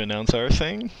 we have to announce our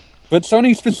thing. But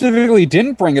Sony specifically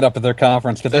didn't bring it up at their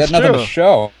conference because they had nothing to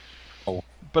show.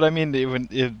 But I mean,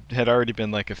 it had already been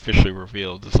like officially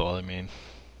revealed, is all I mean.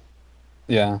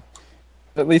 Yeah.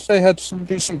 At least they had some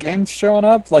decent games showing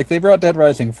up. Like, they brought Dead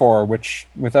Rising 4, which,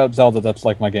 without Zelda, that's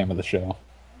like my game of the show.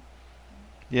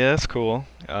 Yeah, that's cool.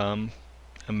 I'm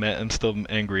still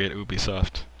angry at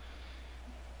Ubisoft.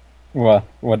 What?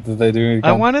 What did they do?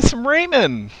 I wanted some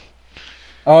Rayman!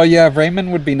 Oh yeah,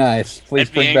 Rayman would be nice. Please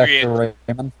bring back the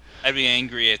Rayman. I'd be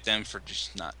angry at them for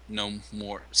just no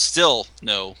more. Still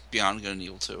no Beyond Good and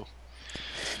Evil 2.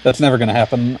 That's never gonna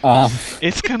happen.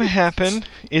 It's gonna happen.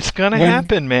 It's gonna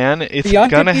happen, man. It's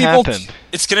Beyond gonna happen.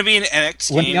 It's gonna be an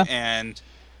NX game, and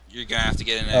you're gonna have to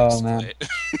get an NX to play it.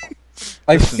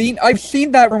 I've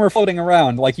seen that rumor floating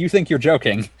around. Like, you think you're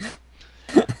joking?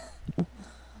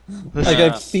 Like,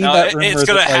 I've seen that rumor. It's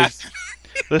gonna happen.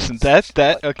 Listen,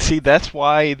 see, that's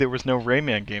why there was no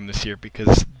Rayman game this year,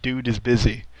 because dude is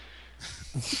busy.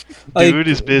 Dude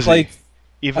is busy.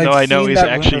 Even though I know he's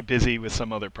actually busy with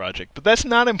some other project. But that's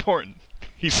not important.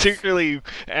 He's secretly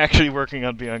actually working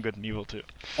on Beyond Good and Evil 2.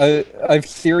 I've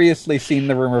seriously seen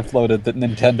the rumor floated that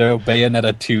Nintendo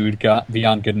Bayonetta 2 got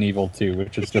Beyond Good and Evil 2,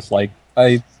 which is just like,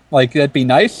 that'd be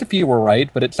nice if you were right,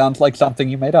 but it sounds like something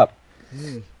you made up.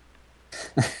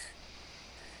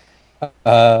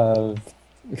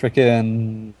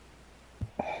 Freaking...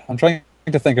 I'm trying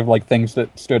to think of, like, things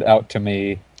that stood out to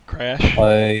me. Crash?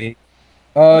 Like...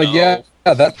 No. Yeah,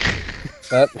 that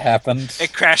happened.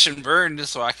 It crashed and burned,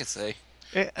 is what I could say.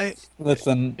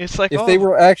 Listen, it's like, if they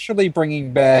were actually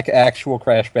bringing back actual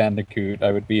Crash Bandicoot,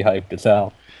 I would be hyped as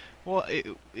hell. Well,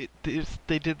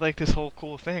 they did like this whole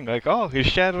cool thing, like, oh, his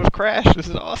Shadows Crash, this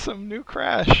is awesome, new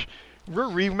Crash. We're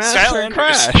remastering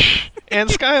Crash and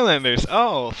Skylanders.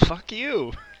 Oh, fuck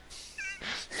you.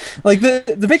 Like,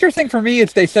 the bigger thing for me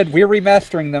is they said, we're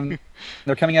remastering them,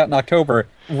 they're coming out in October.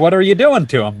 What are you doing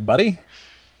to them, buddy?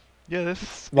 Yeah,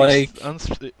 this like,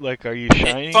 are you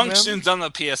shining it functions them? On the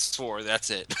PS4, that's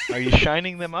it. Are you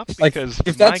shining them up? Because,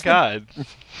 my God.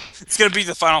 It's going to be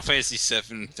the Final Fantasy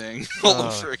VII thing all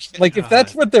over again. Like, if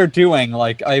that's what they're doing,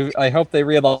 like, I hope they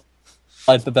realize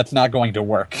that that's not going to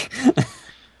work.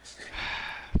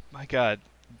 My God.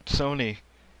 Sony,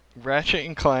 Ratchet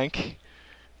and Clank,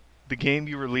 the game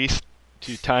you released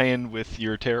to tie in with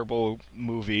your terrible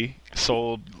movie,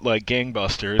 sold like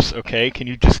gangbusters, okay? Can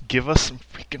you just give us some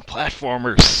freaking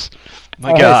platformers?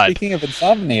 My God. Speaking of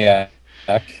Insomniac...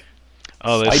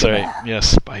 Oh, that's right. Yes,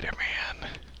 Spider-Man.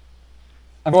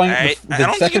 I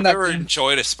don't think I've ever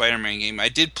enjoyed a Spider-Man game. I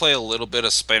did play a little bit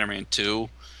of Spider-Man 2,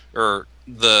 or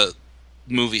the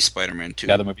movie Spider-Man 2.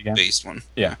 Yeah, the movie game. Based one.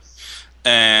 Yeah.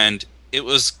 And it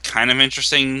was kind of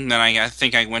interesting. Then I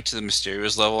think I went to the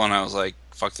Mysterious level, and I was like,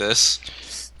 fuck this.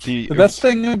 The best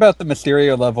thing about the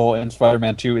Mysterio level in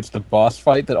Spider-Man 2 is the boss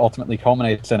fight that ultimately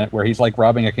culminates in it, where he's like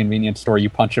robbing a convenience store,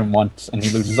 you punch him once, and he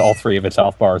loses all 3 of his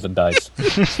health bars and dies.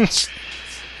 Because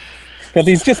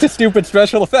he's just a stupid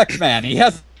special effects man. He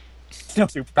has no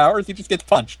superpowers, he just gets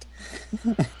punched.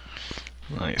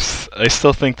 Nice. I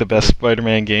still think the best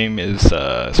Spider-Man game is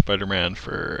Spider-Man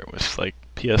for it was like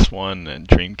PS1 and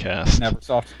Dreamcast.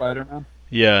 Neversoft Spider-Man.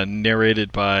 Yeah,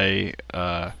 narrated by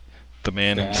the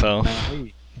man himself.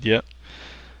 Yep.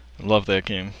 Love that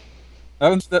game.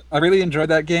 I really enjoyed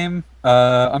that game.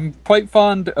 I'm quite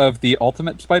fond of the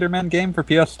Ultimate Spider-Man game for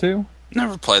PS2.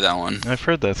 Never played that one. I've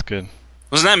heard that's good.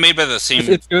 Wasn't that made by the same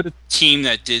It's good. team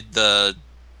that did the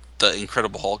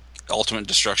Incredible Hulk Ultimate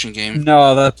Destruction game?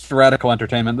 No, that's Radical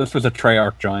Entertainment. This was a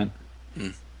Treyarch joint. Hmm.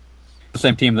 The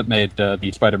same team that made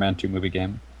the Spider-Man 2 movie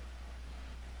game.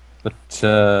 But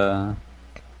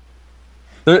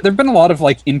there've been a lot of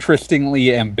like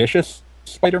interestingly ambitious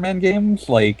Spider-Man games,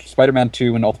 like Spider-Man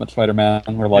 2 and Ultimate Spider-Man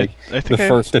were like the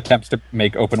first attempts to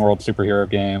make open-world superhero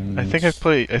games. I think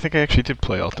I actually did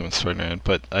play Ultimate Spider-Man,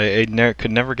 but I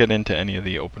could never get into any of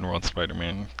the open-world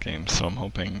Spider-Man games. So I'm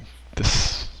hoping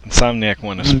this Insomniac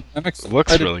one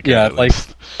looks really good. Yeah, like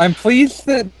I'm pleased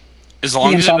that as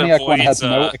long as it Insomniac one has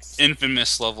avoids no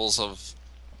infamous levels of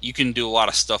you can do a lot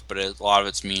of stuff, but a lot of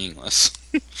it's meaningless.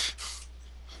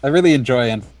 I really enjoy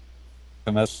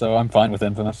Infamous, so I'm fine with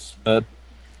Infamous. But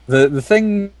the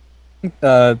thing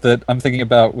that I'm thinking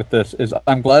about with this is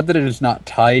I'm glad that it is not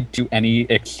tied to any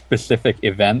specific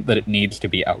event that it needs to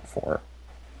be out for.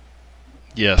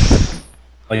 Yes.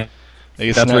 Like,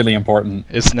 that's really important.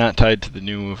 It's not tied to the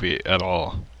new movie at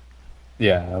all.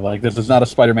 Yeah, like this is not a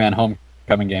Spider-Man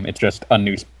Homecoming game, it's just a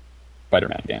new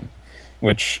Spider-Man game.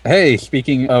 Which, hey,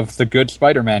 speaking of the good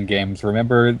Spider-Man games,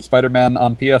 remember Spider-Man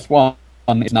on PS1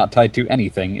 is not tied to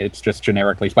anything, it's just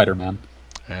generically Spider-Man.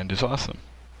 And it's awesome.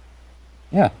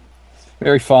 Yeah.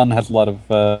 Very fun, has a lot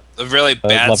of... a really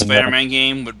bad Spider-Man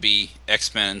game would be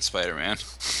X-Men and Spider-Man.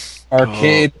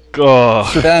 Arcade. Oh,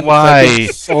 why?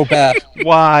 So bad.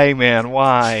 Why, man?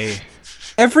 Why?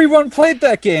 Everyone played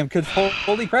that game, because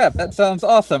holy crap, that sounds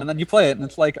awesome. And then you play it, and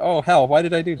it's like, oh, hell, why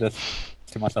did I do this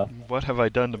to myself? What have I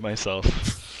done to myself?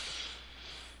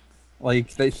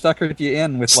 Like, they suckered you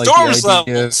in with, like, Storm's the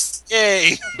idea levels!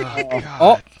 Yay!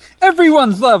 Oh,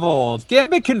 everyone's levels!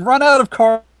 Gambit can run out of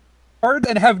cards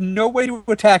and have no way to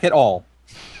attack at all.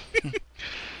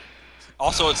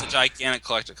 Also, it's a gigantic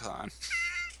collecticon.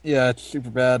 Yeah, it's super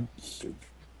bad.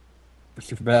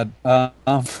 Super bad.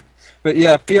 But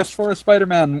yeah, PS4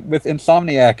 Spider-Man with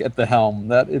Insomniac at the helm.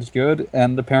 That is good,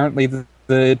 and apparently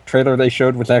the trailer they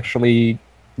showed was actually,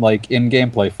 like,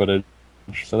 in-gameplay footage,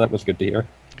 so that was good to hear.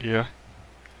 Yeah.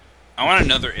 I want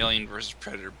another Alien vs.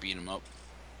 Predator beat 'em up.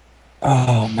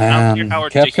 Oh, man. I don't care how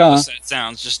ridiculous that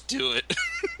sounds, just do it.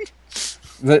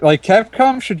 Like,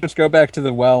 Capcom should just go back to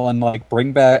the well and, like,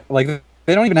 bring back... Like,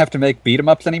 they don't even have to make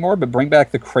beat-em-ups anymore, but bring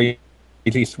back the crazy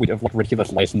suite of, like,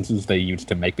 ridiculous licenses they used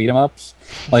to make beat-em-ups.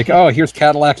 Like, oh, here's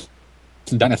Cadillacs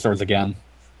and dinosaurs again.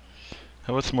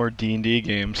 How about some more D&D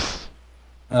games?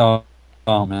 Oh,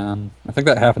 man. I think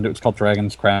that happened. It was called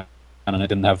Dragon's Crown, and it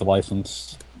didn't have the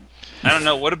license. I don't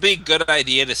know. Would it be a good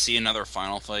idea to see another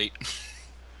Final Fight?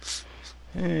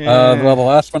 Well, the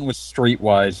last one was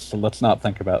Streetwise, so let's not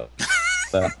think about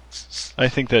that. I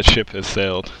think that ship has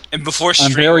sailed. And before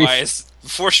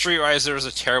Streetwise, there was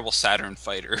a terrible Saturn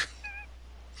fighter.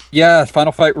 Yeah,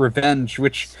 Final Fight Revenge,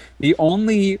 which the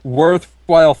only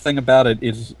worthwhile thing about it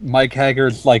is Mike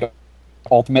Hager's, like,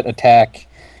 ultimate attack,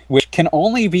 which can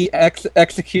only be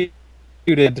executed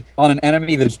on an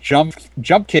enemy that's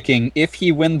jump kicking if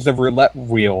he wins a roulette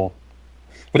wheel.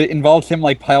 But it involves him,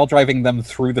 like, pile driving them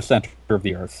through the center of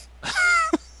the Earth.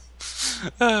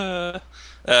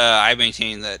 I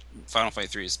maintain that Final Fight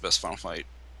 3 is the best Final Fight.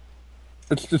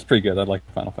 It's pretty good. I like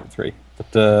Final Fight 3.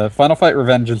 But Final Fight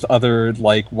Revenge's other,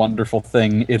 like, wonderful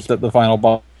thing is that the final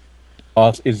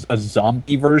boss is a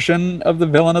zombie version of the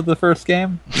villain of the first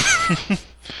game.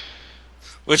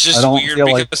 Which is weird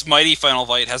because Mighty Final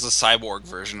Fight has a cyborg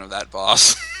version of that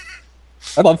boss.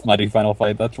 I love Mighty Final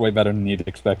Fight. That's way better than you'd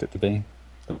expect it to be.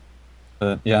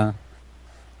 But yeah.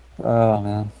 Oh,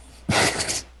 man.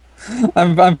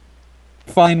 I'm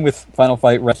fine with Final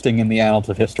Fight resting in the annals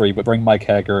of history, but bring Mike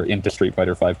Hager into Street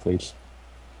Fighter V, please.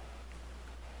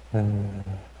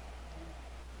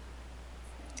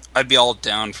 I'd be all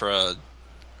down for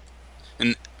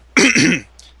and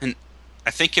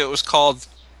I think it was called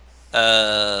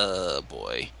it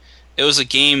was a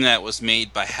game that was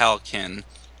made by Halcyon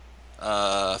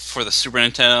for the Super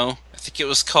Nintendo. I think it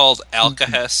was called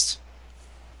Alcahest.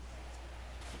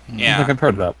 Yeah, I think I've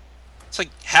heard of that. It's like,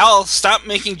 Hal, stop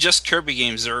making just Kirby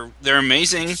games. They're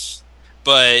amazing,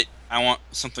 but I want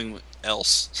something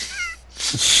else.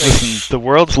 Listen, the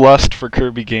world's lust for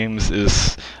Kirby games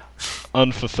is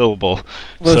unfulfillable.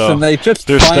 Listen, so they just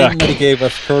finally stuck. Gave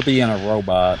us Kirby and a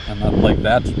robot, and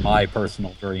that's my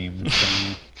personal dream.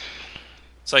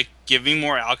 So. It's like, give me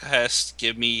more Alcahest,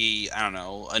 give me, I don't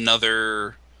know,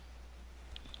 another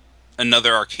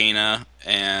Arcana,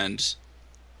 and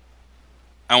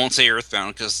I won't say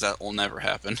Earthbound because that will never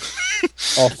happen.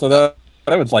 Also, that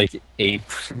was like Ape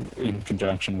in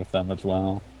conjunction with them as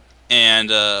well. And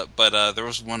but there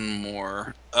was one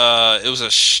more. It was a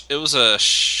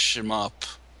shmup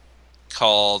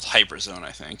called Hyperzone,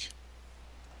 I think.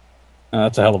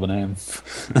 That's a hell of a name.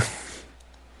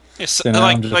 Yes, So now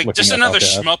I'm like looking just at another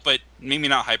Alcahest. shmup, but maybe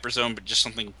not Hyperzone, but just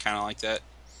something kind of like that.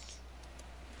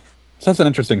 So that's an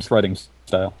interesting writing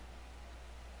style.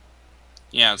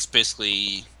 Yeah, it's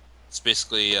basically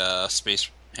Space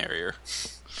Harrier.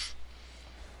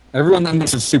 Everyone in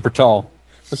this is super tall.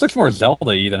 This looks more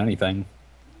Zelda-y than anything.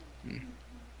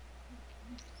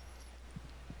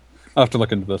 I'll have to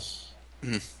look into this.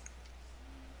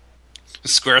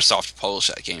 Squaresoft published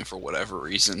that game for whatever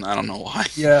reason. I don't know why.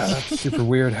 Yeah, that's super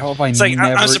weird. How have I It's like,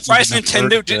 never I'm surprised even Nintendo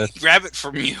heard of didn't this? grab it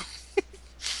from you.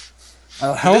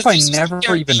 How have I This is never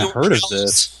scary. even heard of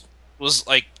this? Was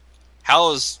like,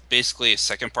 HAL is basically a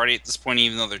second party at this point,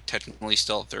 even though they're technically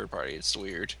still a third party. It's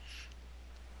weird.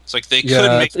 It's like they could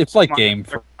Yeah, make it's like Pokemon Game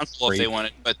their console if they Freak.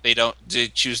 wanted, but they don't. They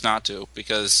choose not to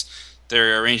because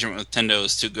their arrangement with Nintendo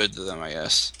is too good to them, I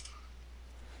guess.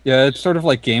 Yeah, it's sort of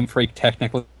like Game Freak.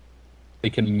 Technically, they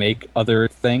can make other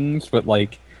things, but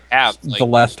like Yeah, like, the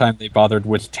last time they bothered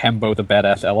was Tembo the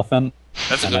Badass Elephant,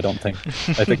 that's a and good. I don't think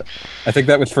I think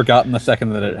that was forgotten the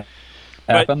second that it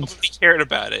But happened. nobody cared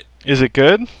about it. Is it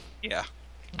good? Yeah.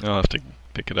 I'll have to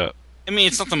pick it up. I mean,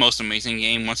 it's not the most amazing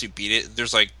game. Once you beat it,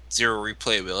 there's like zero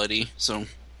replayability. So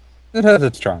It has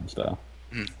its charms, though.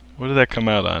 What did that come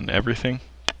out on? Everything?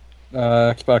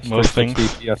 Xbox Most 360,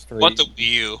 things. PS3. what the Wii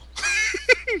U?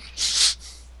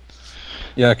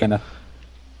 Yeah, kind of.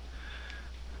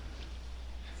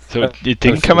 So it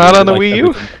didn't come out on the Wii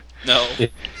U? No.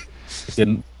 It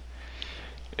didn't.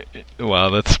 Wow,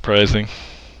 that's surprising.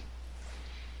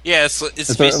 Yeah, it's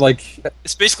It's basically, like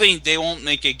it's basically they won't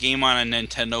make a game on a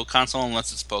Nintendo console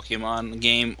unless it's Pokemon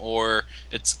game or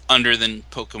it's under the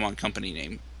Pokemon Company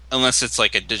name. Unless it's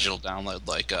like a digital download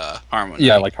like Harmony.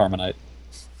 yeah, like Harmonite.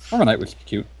 Harmonite was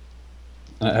cute.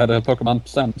 And it had a Pokemon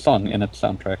song in its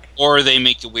soundtrack. Or they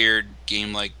make a weird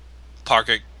game like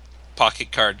Pocket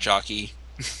Card Jockey.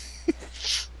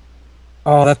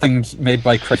 Oh, that thing's made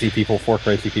by crazy people for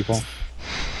crazy people.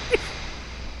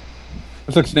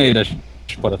 This looks neat. I should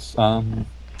put us.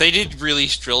 They did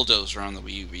release Drill Dozer on the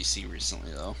Wii U VC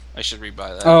recently, though. I should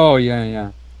rebuy that. Oh yeah,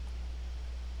 yeah.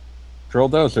 Drill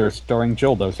Dozer, starring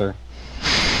Jill Dozer.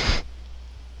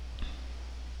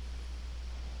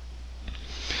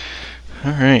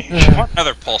 All right. I want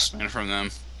another Pulse Man from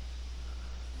them.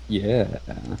 Yeah.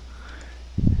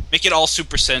 Make it all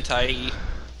Super Sentai.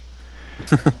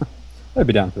 I'd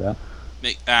be down for that.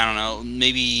 I don't know.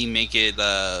 Maybe make it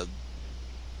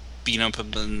beat up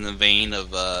in the vein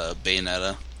of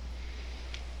Bayonetta.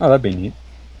 Oh, that'd be neat.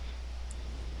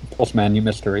 Pulse Man, you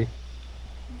mystery.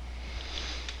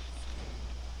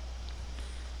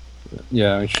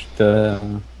 Yeah, we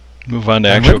should. Move on to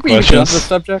when actual did we even get onto questions. this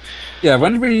subject? Yeah,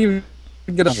 when did we even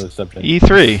get onto this subject?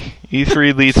 E3.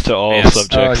 E3 leads to all Yes.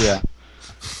 subjects. Oh yeah.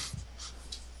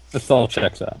 This all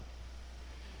checks out.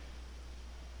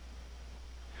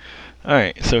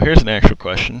 Alright, so here's an actual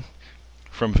question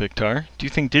from Victor. Do you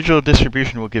think digital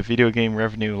distribution will give video game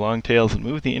revenue long tails and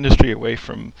move the industry away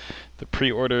from the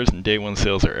pre-orders and day one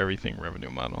sales or everything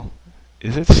revenue model?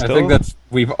 Is it still? I think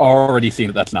we've already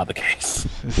seen that's not the case.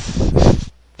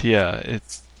 Yeah,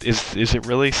 is it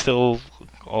really still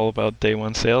all about day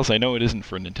one sales? I know it isn't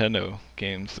for Nintendo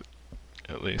games,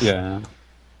 at least. Yeah.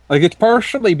 Like, it's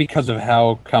partially because of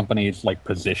how companies, like,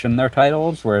 position their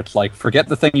titles, where it's like, forget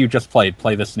the thing you just played,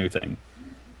 play this new thing.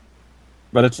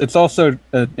 But it's also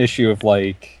an issue of,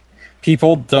 like,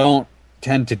 people don't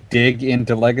tend to dig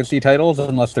into legacy titles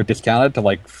unless they're discounted to,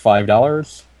 like,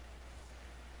 $5.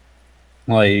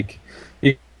 Like,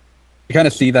 you kind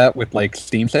of see that with, like,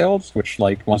 Steam sales, which,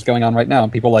 like, what's going on right now.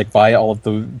 People, like, buy all of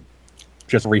the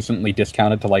just recently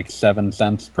discounted to, like, 7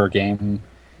 cents per game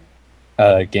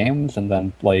games, and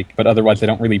then like, but otherwise they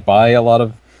don't really buy a lot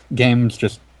of games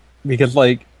just because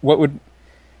like,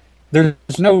 there's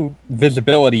no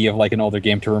visibility of like an older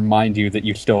game to remind you that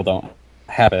you still don't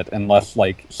have it unless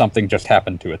like something just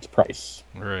happened to its price.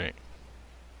 Right.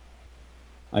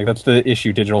 Like that's the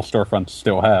issue digital storefronts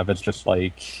still have. It's just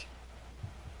like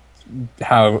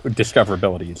how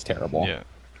discoverability is terrible. Yeah.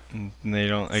 And they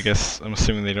don't, I guess, I'm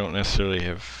assuming they don't necessarily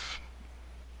have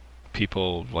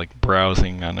people like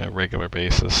browsing on a regular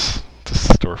basis to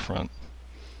storefront.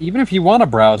 Even if you want to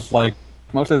browse, like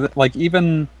most of the, like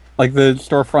even like the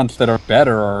storefronts that are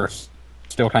better are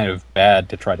still still kind of bad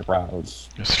to try to browse.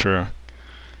 It's true.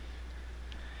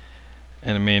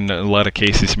 And I mean, in a lot of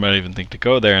cases, you might even think to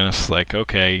go there, and it's like,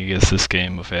 okay, is this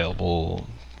game available,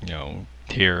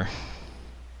 here?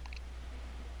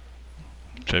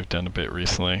 Which I've done a bit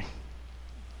recently.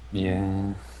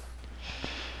 Yeah.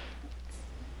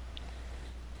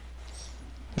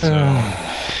 So,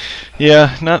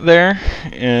 yeah, not there,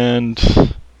 and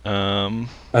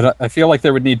I feel like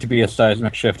there would need to be a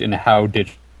seismic shift in how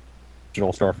digital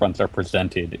storefronts are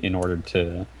presented in order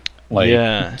to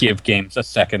give games a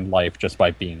second life just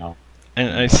by being on.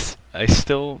 And I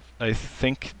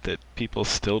think that people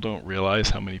still don't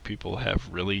realize how many people have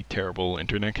really terrible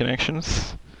internet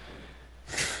connections.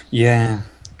 Yeah.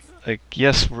 Like,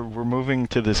 yes, we're moving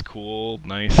to this cool,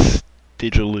 nice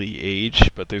digitally age,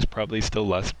 but there's probably still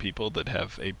lots of people that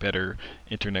have a better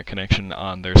internet connection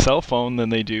on their cell phone than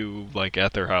they do like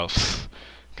at their house,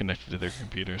 connected to their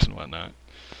computers and whatnot.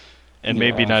 And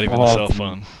maybe not even a cell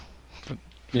phone.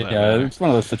 Yeah, it's one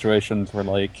of those situations where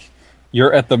like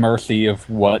you're at the mercy of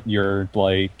what your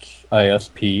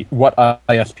ISP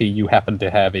you happen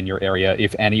to have in your area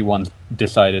if anyone's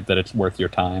decided that it's worth their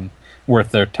time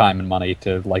and money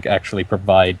to like actually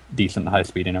provide decent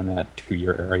high-speed internet to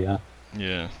your area.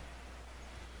 Yeah.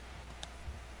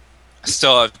 I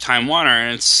still have Time Warner,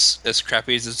 and it's as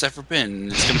crappy as it's ever been.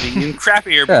 It's going to be even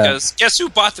crappier because guess who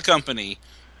bought the company?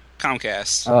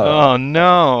 Comcast. Oh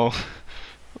no!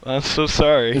 I'm so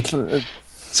sorry.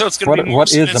 So it's going to be more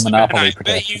what is the monopoly? I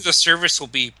bet you the service will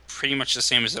be pretty much the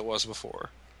same as it was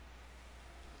before.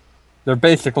 They were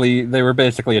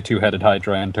basically a two-headed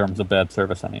hydra in terms of bad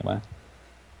service anyway.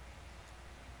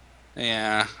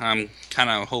 Yeah, I'm kind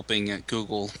of hoping that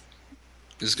Google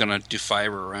is going to do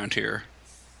fiber around here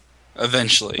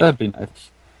eventually. That'd be nice.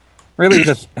 Really,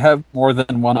 just have more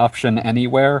than one option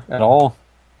anywhere at all,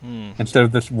 instead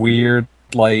of this weird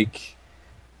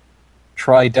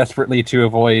try desperately to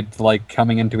avoid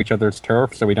coming into each other's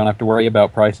turf, so we don't have to worry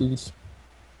about prices.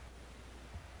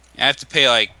 I have to pay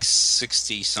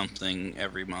 $60 something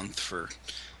every month for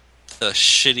the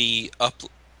shitty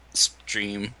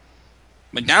upstream.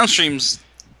 My downstream's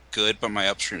good, but my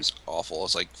upstream's awful.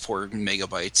 It's 4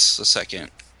 megabytes a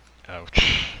second.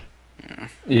 Ouch.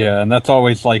 Yeah, and that's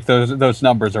always those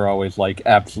numbers are always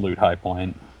absolute high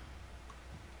point.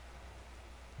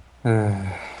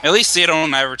 At least they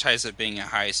don't advertise it being a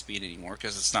high speed anymore,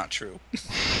 because it's not true.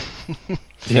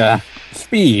 Yeah,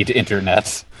 speed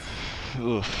internet.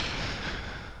 Oof.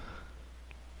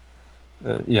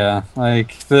 Yeah,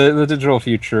 the digital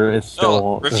future is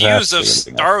still... reviews of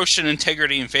Star Ocean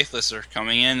Integrity and Faithless are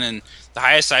coming in, and the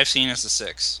highest I've seen is a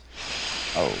 6.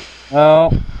 Oh.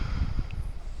 Well,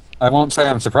 I won't say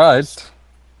I'm surprised.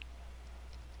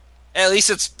 At least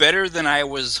it's better than I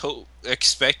was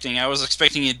expecting. I was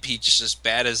expecting it'd be just as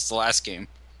bad as the last game.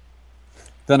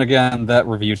 Then again, that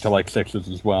reviewed to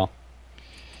 6s as well.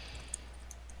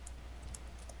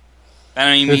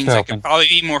 That means I could probably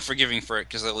be more forgiving for it,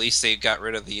 because at least they've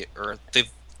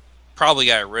probably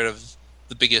got rid of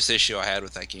the biggest issue I had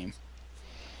with that game.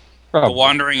 Probably. The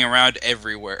wandering around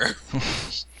everywhere.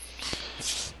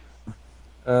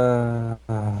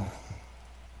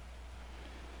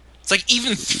 It's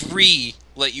even 3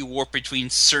 let you warp between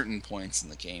certain points in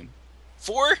the game.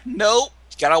 4? Nope.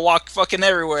 You gotta walk fucking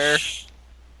everywhere.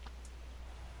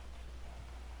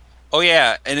 Oh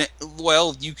yeah, and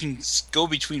you can go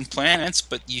between planets,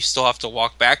 but you still have to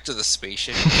walk back to the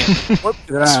spaceship. You can't warp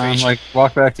to the spaceship.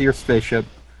 Walk back to your spaceship.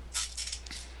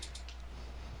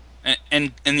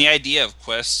 And the idea of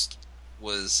Quest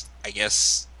was, I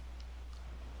guess,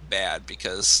 bad,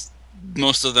 because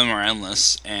most of them are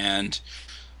endless, and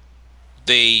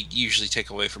they usually take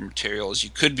away from materials you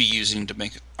could be using to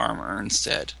make armor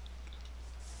instead.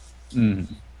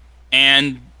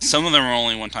 And some of them are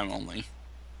only one time only.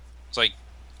 It's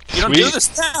if you don't do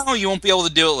this now, you won't be able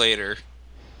to do it later.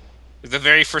 The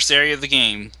very first area of the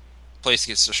game, the place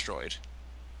gets destroyed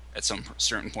at some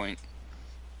certain point.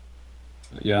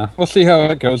 Yeah, we'll see how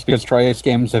it goes, because Tri-Ace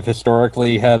games have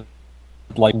historically had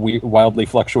wildly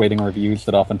fluctuating reviews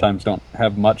that oftentimes don't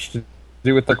have much to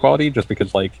do with their quality, just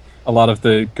because a lot of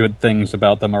the good things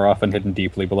about them are often hidden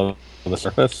deeply below the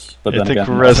surface. But then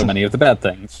again, so many of the bad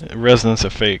things. Resonance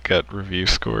of Fate got review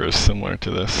scores similar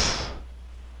to this.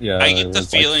 Yeah, I get the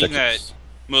feeling that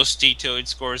most detailed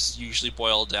scores usually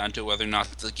boil down to whether or not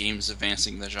the game's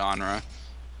advancing the genre.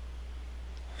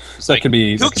 That could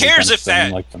be. Who cares if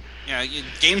that? Yeah,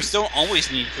 games don't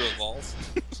always need to evolve.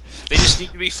 They just need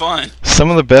to be fun.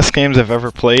 Some of the best games I've ever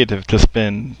played have just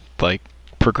been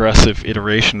progressive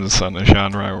iterations on a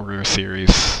genre or a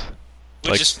series.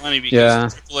 Which is funny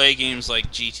because AAA games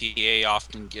like GTA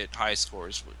often get high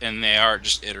scores, and they are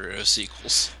just iterative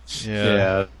sequels.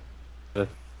 Yeah.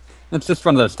 It's just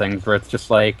one of those things where it's just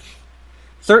like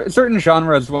certain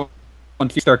genres.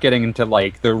 Once you start getting into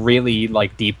like the really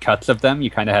like deep cuts of them, you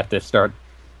kind of have to start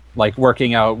like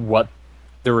working out what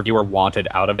the reviewer wanted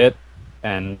out of it,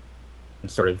 and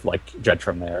sort of like judge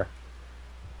from there.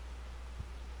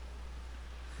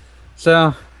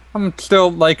 So I'm still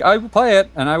like, I will play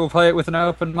it, and I will play it with an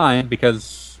open mind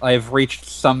because I've reached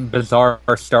some bizarre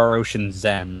Star Ocean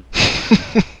zen.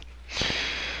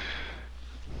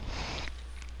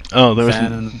 Oh, there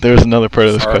was another part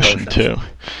of this question too.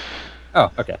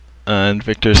 Oh, okay. And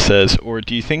Victor says, or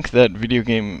do you think that the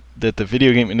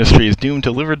video game industry is doomed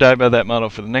to live or die by that model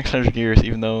for the next 100 years,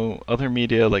 even though other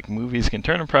media like movies can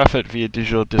turn a profit via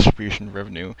digital distribution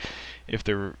revenue if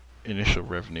their initial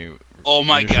revenue... Oh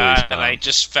my god, I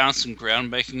just found some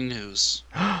groundbreaking news.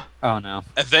 Oh no.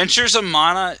 Adventures of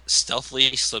Mana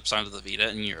stealthily slips onto the Vita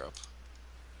in Europe.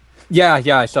 Yeah,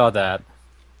 I saw that.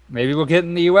 Maybe we'll get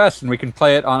in the US and we can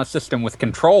play it on a system with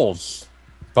controls.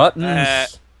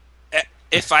 Buttons.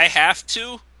 If I have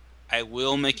to, I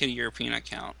will make a European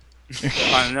account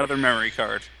on another memory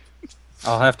card.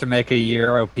 I'll have to make a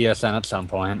Euro PSN at some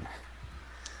point.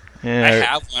 Yeah. I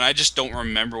have one. I just don't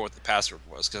remember what the password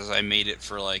was because I made it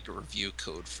for like a review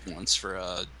code once for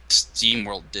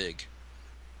SteamWorld Dig.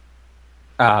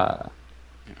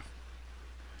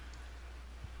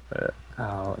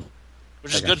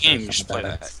 Which is a good game. You should play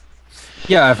that.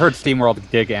 Yeah, I've heard SteamWorld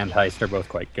Dig and Heist are both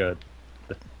quite good.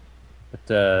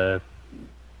 But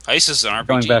Heist is an RPG.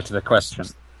 Going back to the question.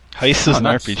 Heist is an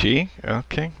RPG?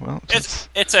 Okay, well...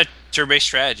 It's a turn-based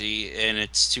strategy, and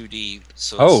it's 2D,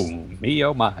 so me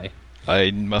oh my.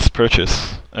 I must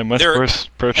purchase. I must first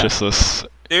purchase this.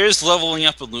 There is leveling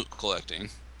up and loot collecting,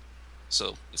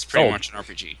 so it's pretty much an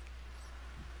RPG.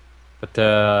 But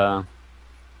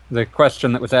the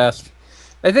question that was asked,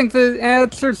 I think the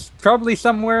answer's probably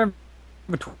somewhere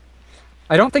between...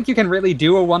 I don't think you can really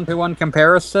do a one-to-one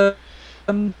comparison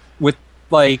with,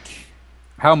 like,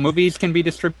 how movies can be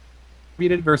distributed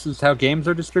versus how games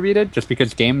are distributed, just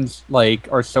because games, like,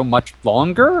 are so much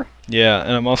longer. Yeah,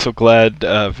 and I'm also glad,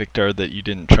 Victor, that you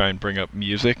didn't try and bring up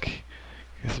music.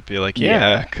 Because it'd be like,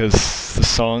 because the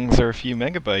songs are a few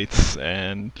megabytes,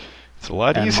 and it's a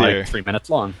lot easier. Like 3 minutes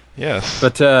long. Yes.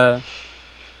 But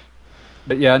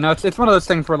yeah, no, it's one of those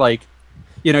things where, like,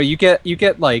 you know, you get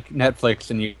like Netflix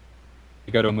and you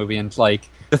go to a movie and it's like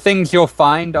the things you'll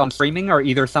find on streaming are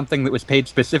either something that was paid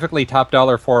specifically top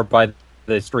dollar for by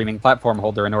the streaming platform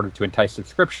holder in order to entice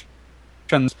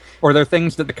subscriptions, or they're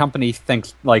things that the company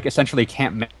thinks like essentially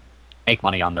can't make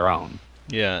money on their own.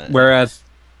 Yeah. Whereas,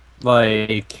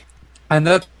 like, and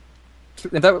that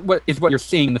is what you're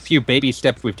seeing in the few baby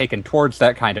steps we've taken towards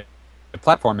that kind of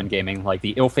platform in gaming, like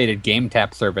the ill-fated Game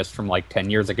Tap service from like 10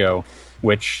 years ago,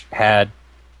 which had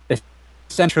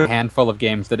essentially a handful of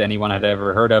games that anyone had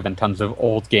ever heard of and tons of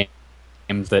old games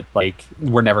that like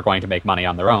were never going to make money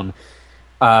on their own.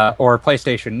 Or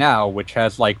PlayStation Now, which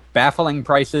has like baffling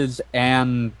prices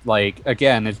and like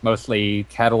again is mostly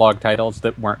catalog titles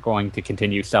that weren't going to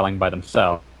continue selling by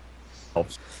themselves.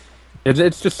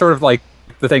 It's just sort of like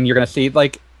the thing you're going to see.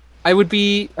 Like I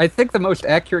think the most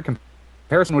accurate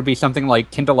comparison would be something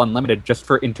like Kindle Unlimited, just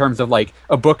for in terms of like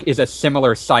a book is a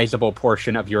similar sizable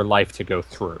portion of your life to go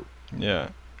through. Yeah,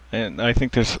 and I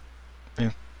think there's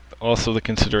also the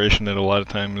consideration that a lot of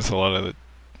times a lot of the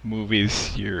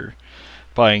movies you're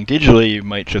buying digitally you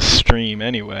might just stream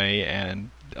anyway, and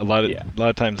a lot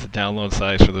of times the download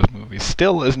size for those movies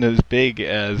still isn't as big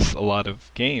as a lot of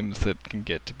games that can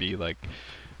get to be like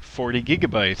 40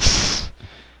 gigabytes.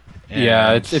 And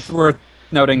yeah, it's worth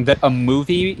noting that a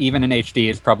movie, even in HD,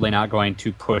 is probably not going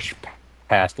to push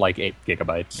past like 8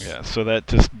 gigabytes. Yeah, so that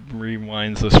just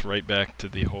rewinds us right back to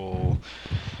the whole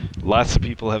lots of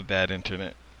people have bad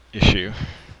internet issue.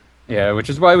 Yeah, which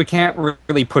is why we can't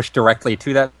really push directly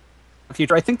to that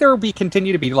future. I think there will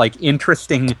continue to be like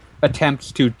interesting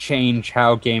attempts to change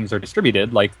how games are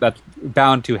distributed. Like that's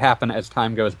bound to happen as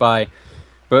time goes by.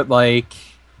 But like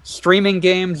streaming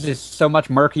games is so much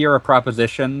murkier a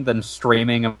proposition than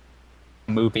streaming a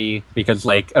movie because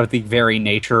like of the very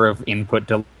nature of input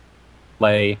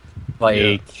delay.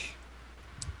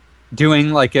 Doing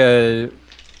like a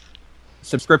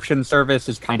subscription service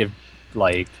is kind of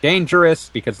like dangerous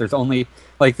because there's only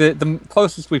like the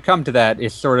closest we've come to that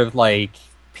is sort of like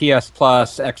PS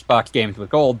Plus, Xbox Games with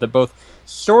Gold that both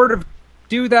sort of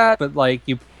do that, but like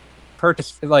you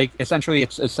purchase like essentially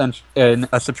it's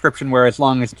a subscription where as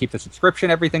long as you keep the subscription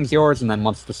everything's yours, and then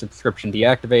once the subscription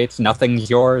deactivates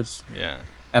nothing's yours. Yeah.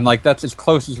 And like that's as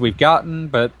close as we've gotten,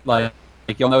 but like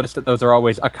you'll notice that those are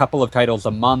always a couple of titles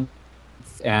a month,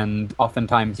 and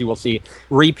oftentimes you will see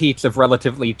repeats of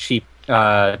relatively cheap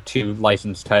to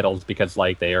licensed titles because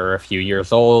like they are a few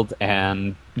years old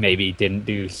and maybe didn't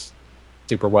do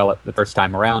super well at the first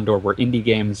time around, or were indie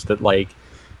games that like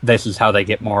this is how they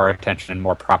get more attention and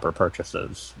more proper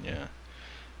purchases. Yeah.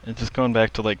 And just going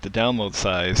back to like the download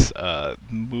size,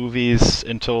 movies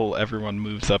until everyone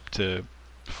moves up to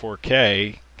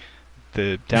 4K,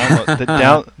 the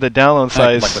download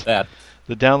size Like with that.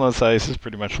 the download size is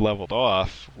pretty much leveled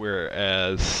off,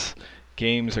 whereas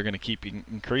games are going to keep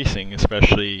increasing,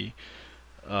 especially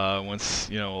once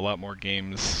a lot more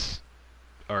games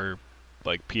are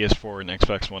like PS4 and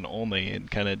Xbox One only, and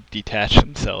kind of detach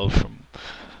themselves from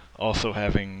also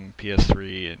having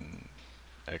PS3 and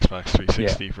Xbox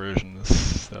 360 versions.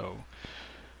 So,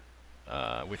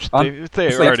 which they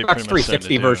already Xbox pretty much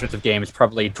 360 versions of games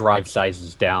probably drive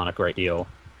sizes down a great deal.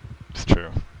 It's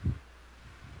true.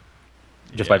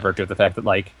 Just by virtue of the fact that,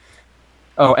 like,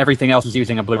 everything else is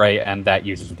using a Blu-ray and that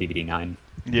uses a DVD-9.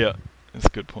 Yeah, that's a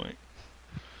good point.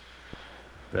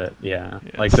 But, yeah.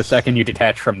 Yes. Like, the second you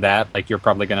detach from that, like, you're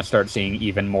probably going to start seeing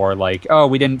even more, like,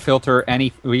 we didn't filter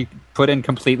we put in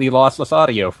completely lossless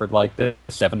audio for, like, the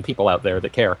 7 people out there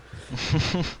that care.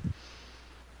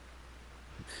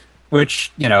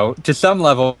 Which, to some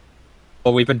level,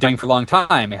 we've been doing for a long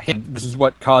time. This is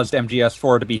what caused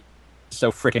MGS4 to be so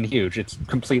freaking huge. It's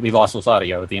completely lossless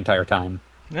audio the entire time.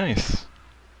 Nice.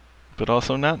 But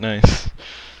also not nice.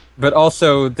 But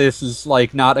also, this is,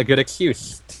 like, not a good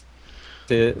excuse.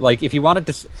 Like, if you wanted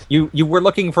to... You were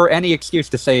looking for any excuse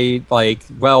to say, like,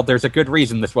 well, there's a good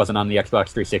reason this wasn't on the Xbox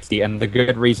 360, and the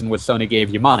good reason was Sony gave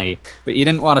you money. But you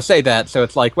didn't want to say that, so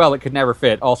it's like, well, it could never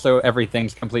fit. Also,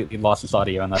 everything's completely lossless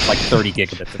audio, and that's like 30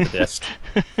 gigabits of the disc.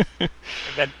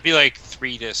 That'd be like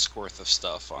 3 discs worth of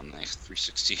stuff on the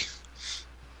 360.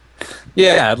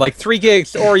 Yeah, like 3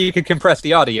 gigs, or you could compress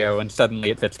the audio, and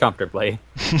suddenly it fits comfortably.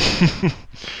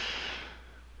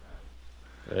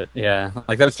 But, yeah,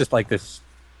 like, that was just like this...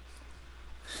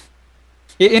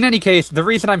 In any case, the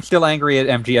reason I'm still angry at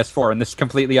MGS4, and this is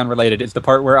completely unrelated, is the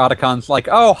part where Otacon's like,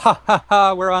 oh, ha ha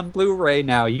ha, we're on Blu-ray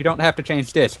now, you don't have to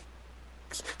change discs.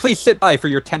 Please sit by for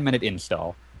your 10-minute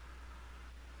install.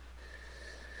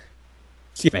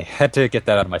 Excuse me, had to get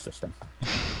that out of my system. I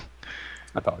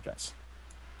apologize.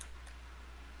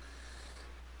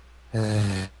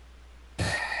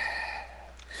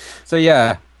 So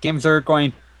yeah, games are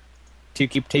going to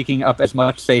keep taking up as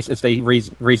much space as they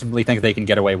reasonably think they can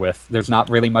get away with. There's not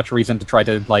really much reason to try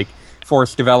to like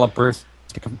force developers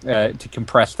to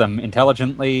compress them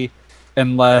intelligently,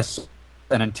 unless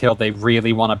and until they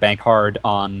really want to bank hard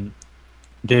on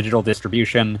digital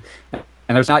distribution. And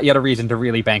there's not yet a reason to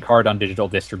really bank hard on digital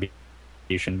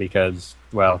distribution because,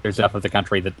 well, there's enough of the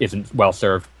country that isn't well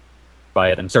served by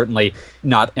it, and certainly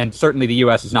the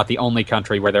U.S. is not the only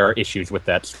country where there are issues with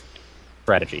that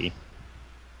strategy.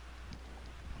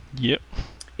 Yep.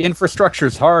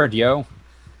 Infrastructure's hard, yo.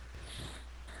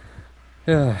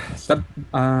 So,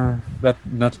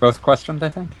 that's both questions, I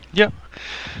think. Yep.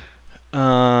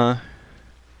 So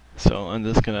I'm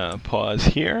just gonna pause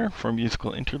here for a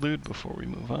musical interlude before we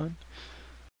move on.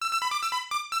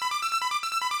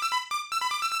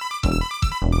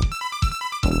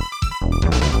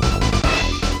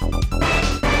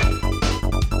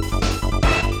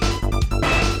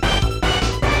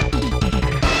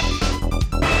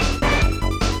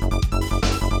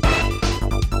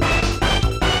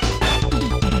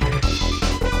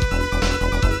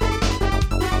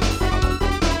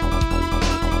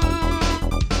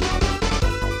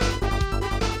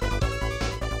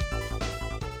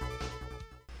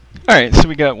 Alright, so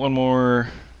we got one more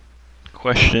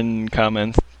question,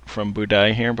 comment from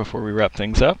Budai here before we wrap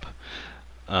things up.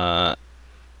 So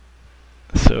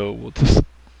we'll just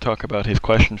talk about his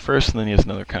question first, and then he has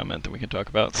another comment that we can talk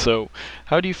about. So,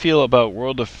 how do you feel about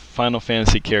World of Final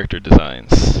Fantasy character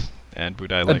designs? And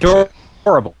Budai likes it.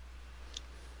 Adorable.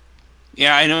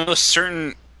 Yeah, I know a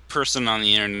certain person on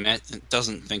the internet that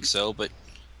doesn't think so, but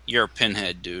you're a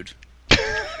pinhead, dude.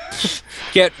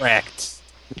 Get wrecked.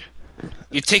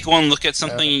 You take one look at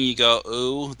something and you go,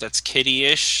 ooh, that's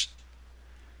kiddie-ish.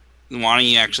 Why don't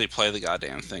you actually play the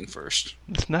goddamn thing first?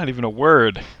 It's not even a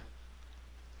word.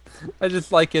 I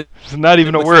just like it. It's not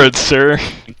even a word, sir.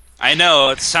 I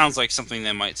know, it sounds like something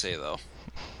they might say, though.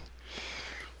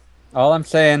 All I'm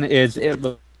saying is it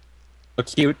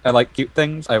looks cute. I like cute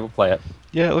things. I will play it.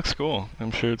 Yeah, it looks cool.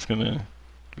 I'm sure it's gonna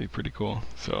be pretty cool.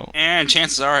 So. And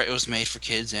chances are it was made for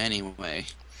kids anyway.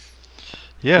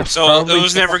 Yeah. So it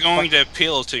was never going to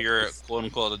appeal to your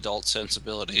quote-unquote adult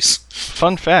sensibilities.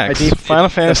 Fun fact: Final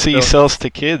Fantasy sells to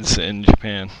kids in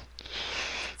Japan.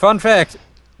 Fun fact: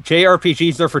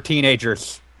 JRPGs are for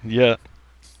teenagers. Yeah.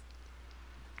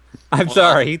 I'm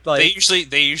sorry. Like,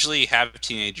 they usually have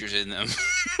teenagers in them.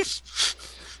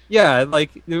 yeah,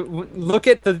 like look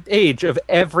at the age of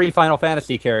every Final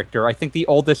Fantasy character. I think the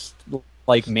oldest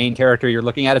like main character you're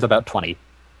looking at is about 20.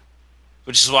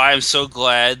 Which is why I'm so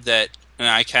glad that, and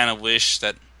I kind of wish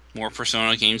that more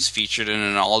Persona games featured in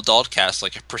an all-adult cast,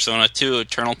 like Persona 2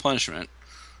 Eternal Punishment.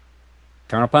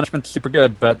 Eternal Punishment's super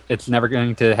good, but it's never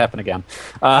going to happen again.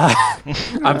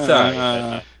 I'm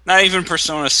sorry. Not even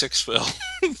Persona 6 will.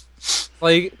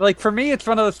 Like for me, it's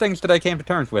one of those things that I came to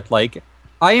terms with. Like,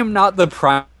 I am not the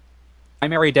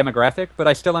primary demographic, but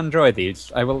I still enjoy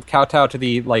these. I will kowtow to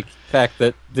the fact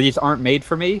that these aren't made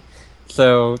for me,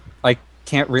 so I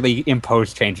can't really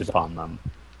impose changes upon them.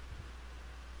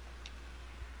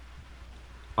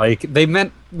 Like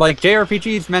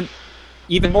JRPGs meant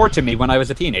even more to me when I was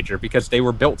a teenager because they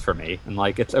were built for me, and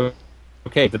like it's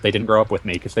okay that they didn't grow up with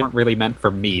me because they weren't really meant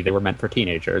for me. They were meant for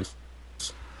teenagers.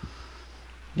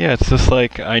 Yeah, it's just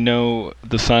like I know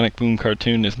the Sonic Boom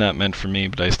cartoon is not meant for me,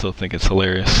 but I still think it's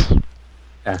hilarious.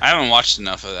 I haven't watched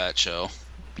enough of that show.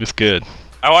 It's good.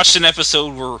 I watched an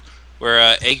episode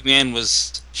where Eggman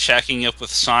was shacking up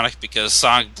with Sonic because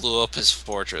Sonic blew up his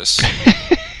fortress.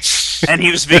 And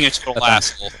he was being a total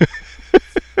asshole.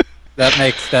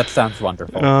 That sounds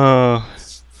wonderful.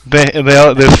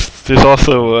 There's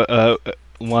also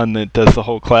one that does the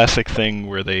whole classic thing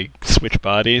where they switch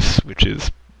bodies, which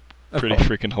is pretty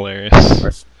freaking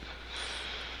hilarious.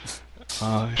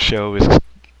 The show is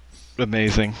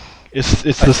amazing. It's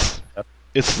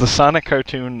the Sonic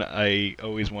cartoon I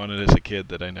always wanted as a kid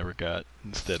that I never got.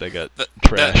 Instead, I got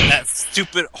trash. That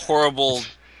stupid, horrible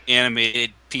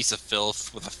animated piece of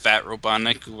filth with a fat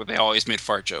Robotnik where they always made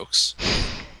fart jokes.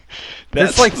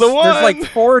 That's the one. There's like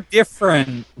 4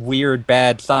 different weird,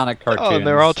 bad Sonic cartoons. Oh,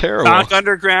 they're all terrible. Sonic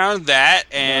Underground, that,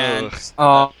 and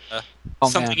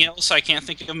something man. else I can't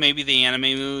think of. Maybe the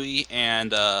anime movie,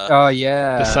 and oh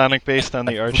yeah, the Sonic based on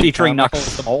the Archie featuring comics.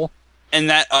 Knuckles the Mole. and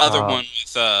that other one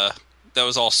with that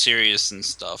was all serious and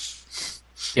stuff.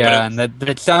 Yeah, and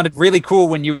that sounded really cool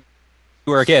when you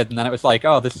were a kid, and then it was like,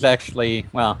 oh, this is actually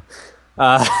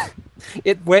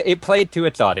it played to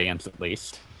its audience at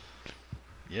least.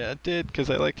 Yeah, it did because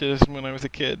I liked it when I was a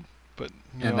kid. But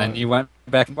then you went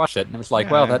back and watched it, and it was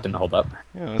like, well, that didn't hold up.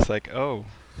 Yeah, it's like, oh,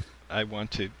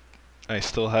 I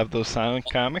still have those Sonic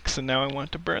comics, and now I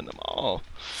want to burn them all.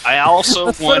 I also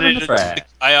Let's put 'em in the wanted trash.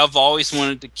 I have always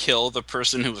wanted to kill the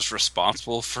person who was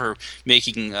responsible for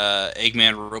making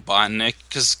Eggman Robotnik,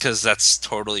 because that's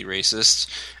totally racist.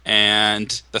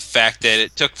 And the fact that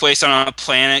it took place on a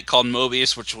planet called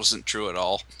Mobius, which wasn't true at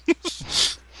all.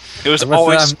 It was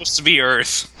always supposed to be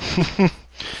Earth.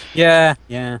 Yeah.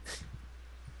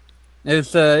 It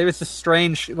was a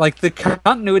strange, like, the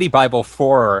continuity Bible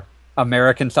for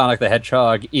American Sonic the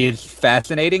Hedgehog is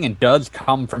fascinating and does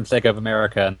come from Sega of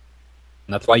America. And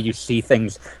that's why you see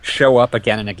things show up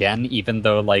again and again, even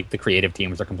though, like, the creative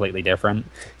teams are completely different.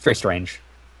 It's very strange.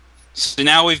 So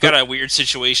now we've got a weird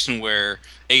situation where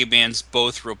Eggman's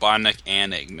both Robotnik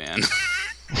and Eggman.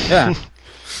 Yeah.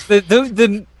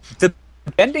 The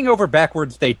bending over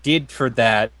backwards they did for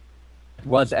that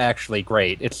was actually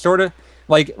great. It's sort of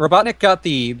like Robotnik got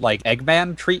the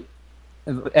Eggman treat.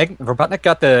 Robotnik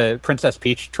got the Princess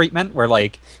Peach treatment, where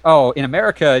in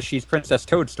America she's Princess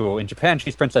Toadstool, in Japan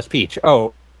she's Princess Peach.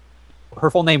 Oh, her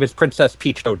full name is Princess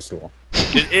Peach Toadstool.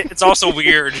 It's also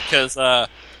weird because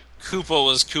Koopa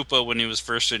was Koopa when he was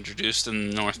first introduced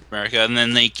in North America, and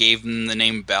then they gave him the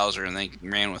name Bowser, and they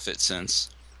ran with it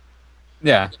since.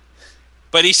 Yeah.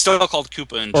 But he's still called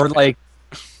Koopa in Japan.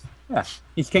 Or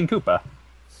he's King Koopa.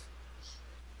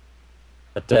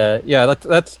 But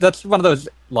that's one of those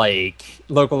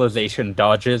localization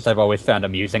dodges I've always found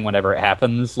amusing whenever it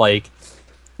happens. Like,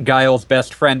 Guile's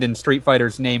best friend in Street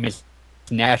Fighter's name is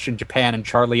Nash in Japan and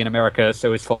Charlie in America,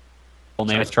 so his full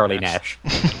name is Charlie Nash.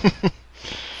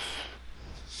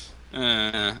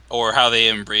 Or how they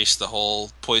embrace the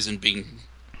whole Poison being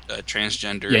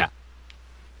transgender. Yeah.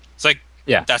 It's like,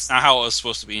 that's not how it was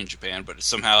supposed to be in Japan, but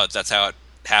somehow that's how it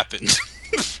happened.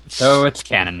 So it's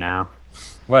canon now.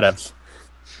 What else?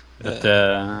 But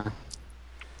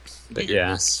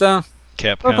yeah. So,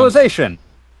 Capcom. localization.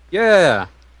 Yeah.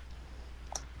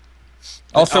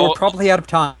 Also, we're probably out of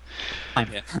time.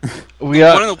 Yeah. We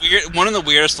are. One of the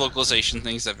weirdest localization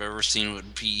things I've ever seen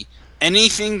would be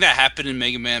anything that happened in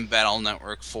Mega Man Battle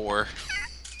Network 4.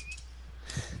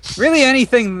 Really,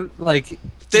 anything like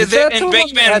in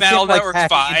Mega Man Battle Network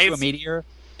 5. A meteor?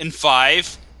 In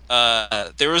 5,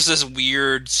 there was this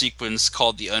weird sequence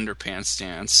called the Underpants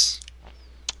Dance.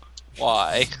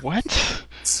 Why? What?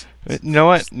 You know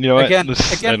what? Again, I again, don't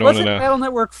want to wasn't know. Battle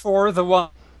Network 4 the one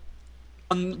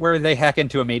where they hack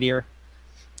into a meteor?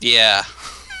 Yeah.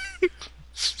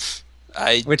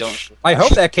 I Which don't. I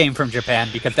hope that came from Japan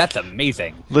because that's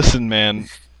amazing. Listen, man.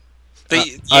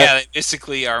 They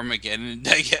basically Armageddon,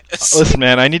 I guess. Listen,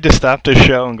 man. I need to stop this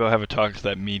show and go have a talk to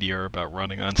that meteor about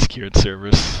running on secured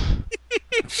servers.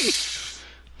 This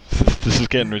is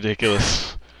getting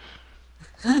ridiculous.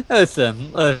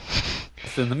 Listen, the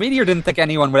meteor didn't think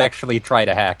anyone would actually try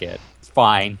to hack it. It's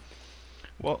fine.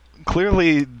 Well,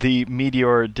 clearly the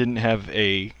meteor didn't have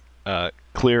a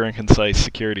clear and concise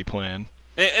security plan.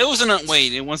 It wasn't.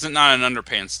 Wait, it wasn't not an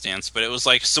underpants dance, but it was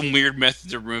like some weird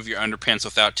method to remove your underpants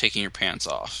without taking your pants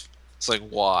off. It's like,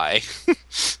 why?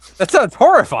 That sounds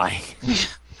horrifying.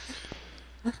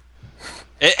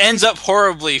 It ends up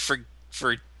horribly for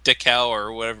Decal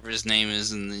or whatever his name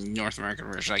is in the North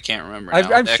American version. I can't remember.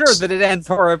 Now. I'm sure that it ends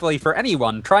horribly for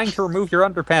anyone. Trying to remove your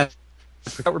underpants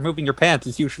without removing your pants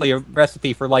is usually a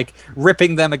recipe for, like,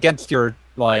 ripping them against your,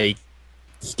 like,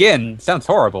 skin. Sounds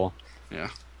horrible. Yeah.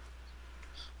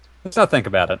 Let's not think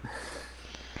about it.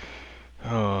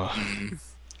 Oh.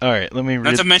 All right, let me Not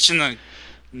read. to mention the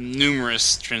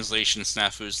numerous translation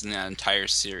snafus in that entire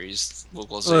series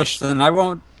localization. Listen,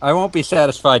 I won't be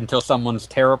satisfied until someone's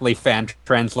terribly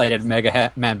fan-translated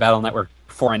Mega Man Battle Network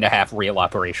 4.5 real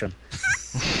operation.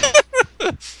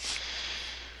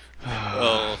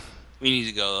 Oh, we need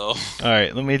to go though. All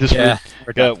right, let me just Yeah, we're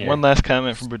read. Got done one here. last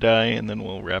comment from Budai, and then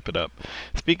we'll wrap it up.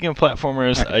 Speaking of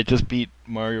platformers, I just beat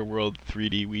Mario World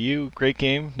 3D Wii U. Great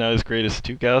game, not as great as the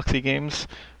two Galaxy games,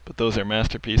 but those are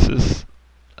masterpieces.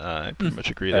 I pretty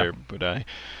much agree Yeah. there, Budai.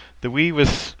 The Wii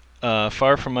was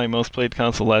far from my most played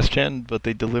console last gen, but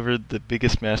they delivered the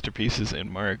biggest masterpieces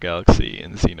in Mario Galaxy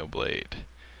and Xenoblade.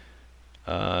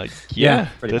 Yeah,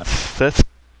 pretty that's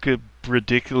good,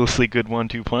 ridiculously good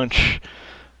 1-2 punch.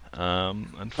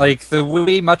 Like, the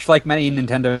Wii, much like many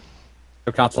Nintendo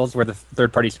consoles where the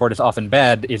third-party support is often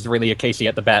bad, is really a Casey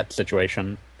at the bat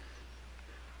situation.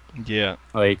 Yeah.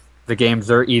 Like, the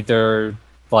games are either,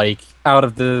 like, out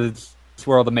of this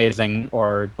world amazing,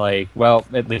 or, like, well,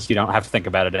 at least you don't have to think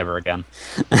about it ever again.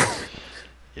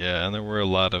 Yeah, and there's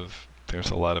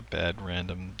a lot of bad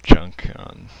random junk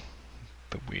on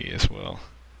the Wii as well.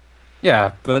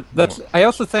 Yeah, but I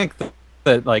also think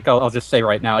that like, I'll just say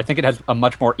right now, I think it has a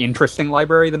much more interesting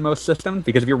library than most systems,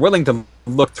 because if you're willing to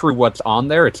look through what's on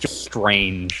there, it's just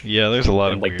strange. Yeah, there's a lot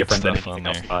and, of like, weird different than stuff on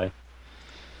anything there. else by.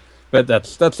 But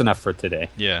that's enough for today.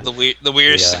 Yeah. The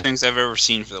weirdest Yeah. things I've ever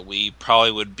seen for the Wii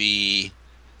probably would be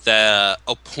the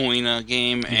Opoina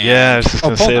game and Yeah, I was just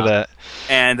gonna say Epona. that.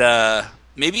 and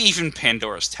maybe even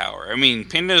Pandora's Tower. I mean,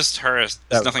 Pandora's Tower is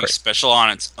That was nothing great. special on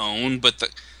its own, but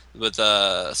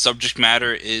the subject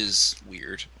matter is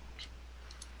weird.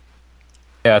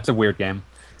 Yeah, it's a weird game.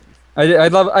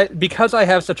 Because I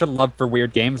have such a love for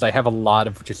weird games, I have a lot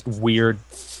of just weird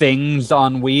things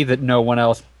on Wii that no one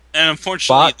else. And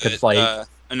unfortunately, But, 'cause, like-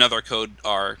 another Code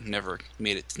R never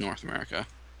made it to North America.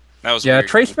 That was Yeah, weird.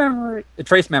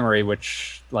 Trace Memory,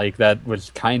 which, like, that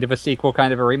was kind of a sequel,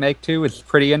 kind of a remake to, is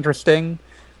pretty interesting.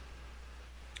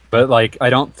 But, like, I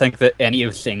don't think that any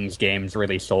of Sing's games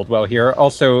really sold well here.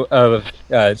 Also,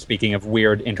 speaking of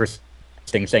weird, interesting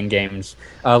Sing games,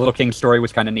 Little King's Story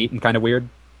was kind of neat and kind of weird.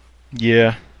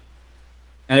 Yeah.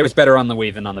 And it was better on the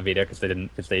Wii than on the Vita, because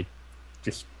they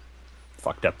just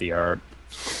fucked up the art.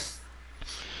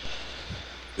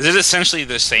 Is it essentially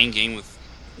the same game with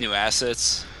new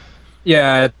assets?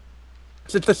 Yeah,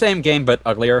 it's the same game, but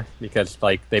uglier, because,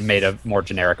 like, they made a more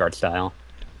generic art style.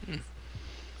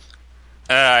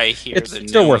 I hear It's the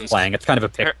still new worth ones. playing. It's kind of a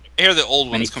pick. I hear the old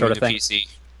Mini ones sort coming of to thing. PC.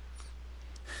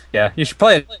 Yeah, you should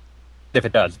play it if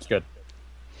it does. It's good.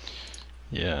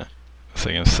 Yeah. What was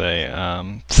I gonna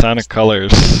say? Sonic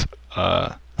Colors,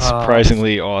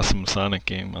 surprisingly awesome Sonic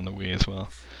game on the Wii as well.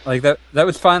 Like, that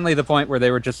was finally the point where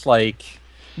they were just like,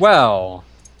 well,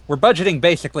 we're budgeting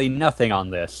basically nothing on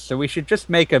this, so we should just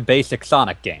make a basic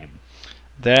Sonic game.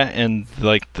 That and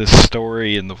like the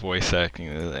story and the voice acting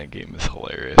of that game is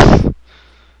hilarious.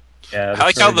 Yeah, I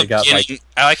like how they got, like,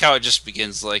 I like how it just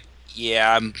begins like,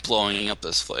 yeah, I'm blowing up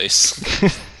this place.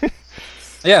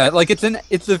 yeah, like it's a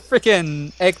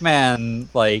freaking Eggman,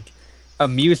 like,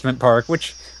 amusement park,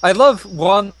 which I love.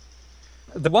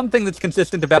 The one thing that's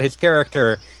consistent about his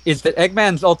character is that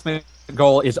Eggman's ultimate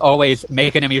goal is always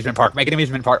make an amusement park, make an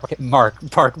amusement park,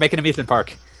 make an amusement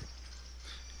park.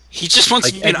 He just wants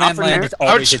Like, to be an Eggman Land is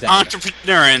always his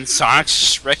entrepreneur, and Sonic's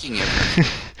just wrecking it.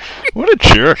 What a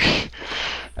jerk!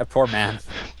 That poor man.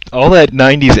 All that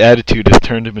 '90s attitude has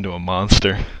turned him into a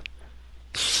monster.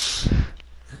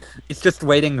 He's just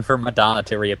waiting for Madonna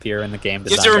to reappear in the game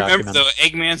You have design to remember, document. though,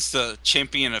 Eggman's the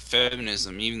champion of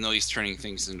feminism, even though he's turning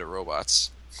things into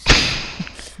robots.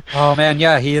 Oh man,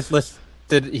 yeah, he is listed.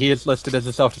 He is listed as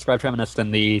a self-described feminist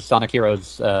in the Sonic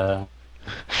Heroes. Manual.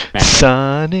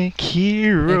 Sonic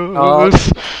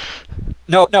Heroes.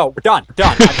 No, we're done. We're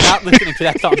done. I'm not listening to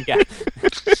that song again.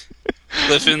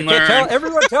 Live and Okay, learn.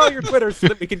 everyone, tell your Twitter so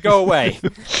that we can go away.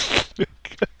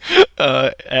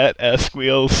 At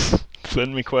Askwheels,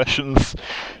 send me questions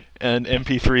and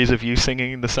MP3s of you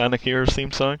singing the Sonic Heroes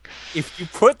theme song. If you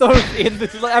put those in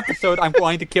this episode, I'm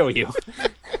going to kill you.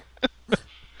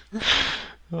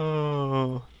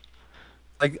 Oh.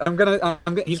 Like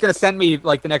he's gonna send me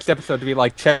like the next episode to be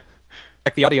like check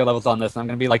the audio levels on this, and I'm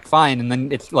gonna be like fine, and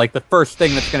then it's like the first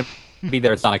thing that's gonna be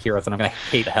there is Sonic Heroes, and I'm gonna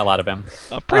hate the hell out of him.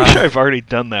 I'm pretty sure I've already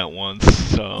done that once,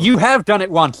 so... You have done it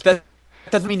once. That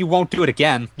doesn't mean you won't do it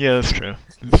again. Yeah, that's true.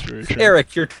 That's very true.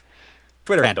 Eric, your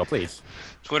Twitter handle, please.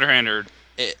 Twitter handle,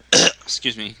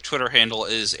 excuse me. Twitter handle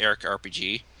is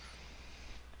EricRPG.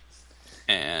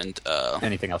 And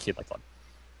Anything else you'd like to plug?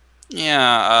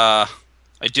 yeah,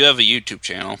 I do have a YouTube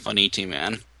channel, Funny T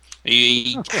Man.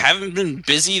 I Oh, cool. haven't been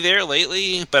busy there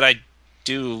lately, but I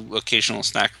do occasional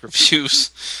snack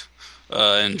reviews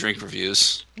and drink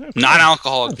reviews. Okay.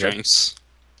 Non-alcoholic Okay. drinks,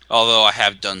 although I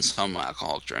have done some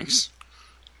alcoholic drinks.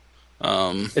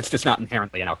 It's just not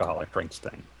inherently an alcoholic drinks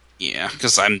thing. Yeah,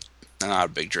 because I'm not a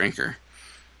big drinker.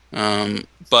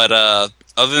 But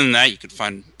other than that, you can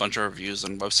find a bunch of reviews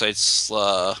on websites.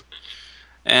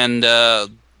 And the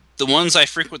ones I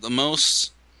frequent the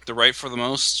most, the write for the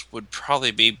most, would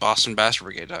probably be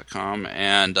BostonBastardBrigade.com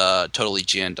and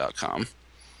TotallyGN.com.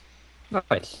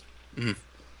 Nice.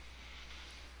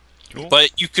 Cool.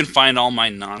 But you can find all my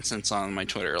nonsense on my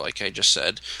Twitter, like I just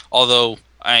said. Although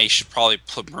I should probably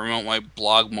promote my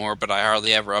blog more, but I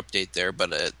hardly ever update there. But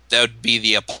that would be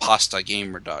the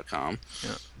apostagamer.com.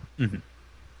 And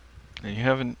you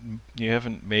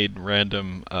haven't made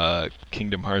random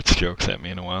Kingdom Hearts jokes at me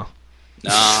in a while.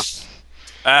 Nah,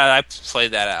 I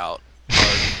played that out.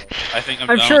 I think I'm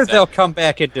I'm done sure with that. they'll come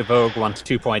back into vogue once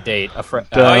 2.8,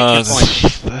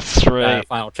 That's right.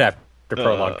 final chapter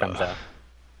prologue comes out.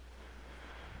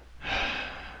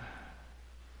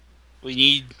 We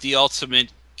need the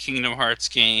ultimate Kingdom Hearts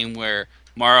game where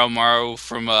Maru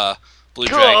from Blue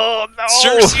Dragon Oh, no!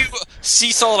 serves you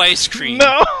sea salt ice cream.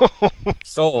 No!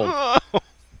 Sold.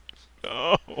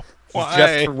 No! Why?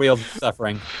 Just for Wheels of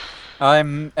Suffering.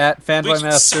 I'm at We Fanboy can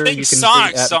Master. sing You can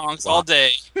Sonic be at songs all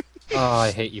day. Oh,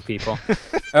 I hate you people.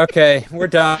 Okay, we're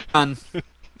done.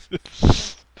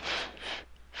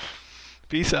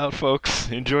 Peace out, folks.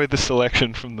 Enjoy the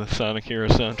selection from the Sonic Hero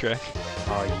soundtrack.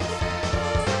 Oh, you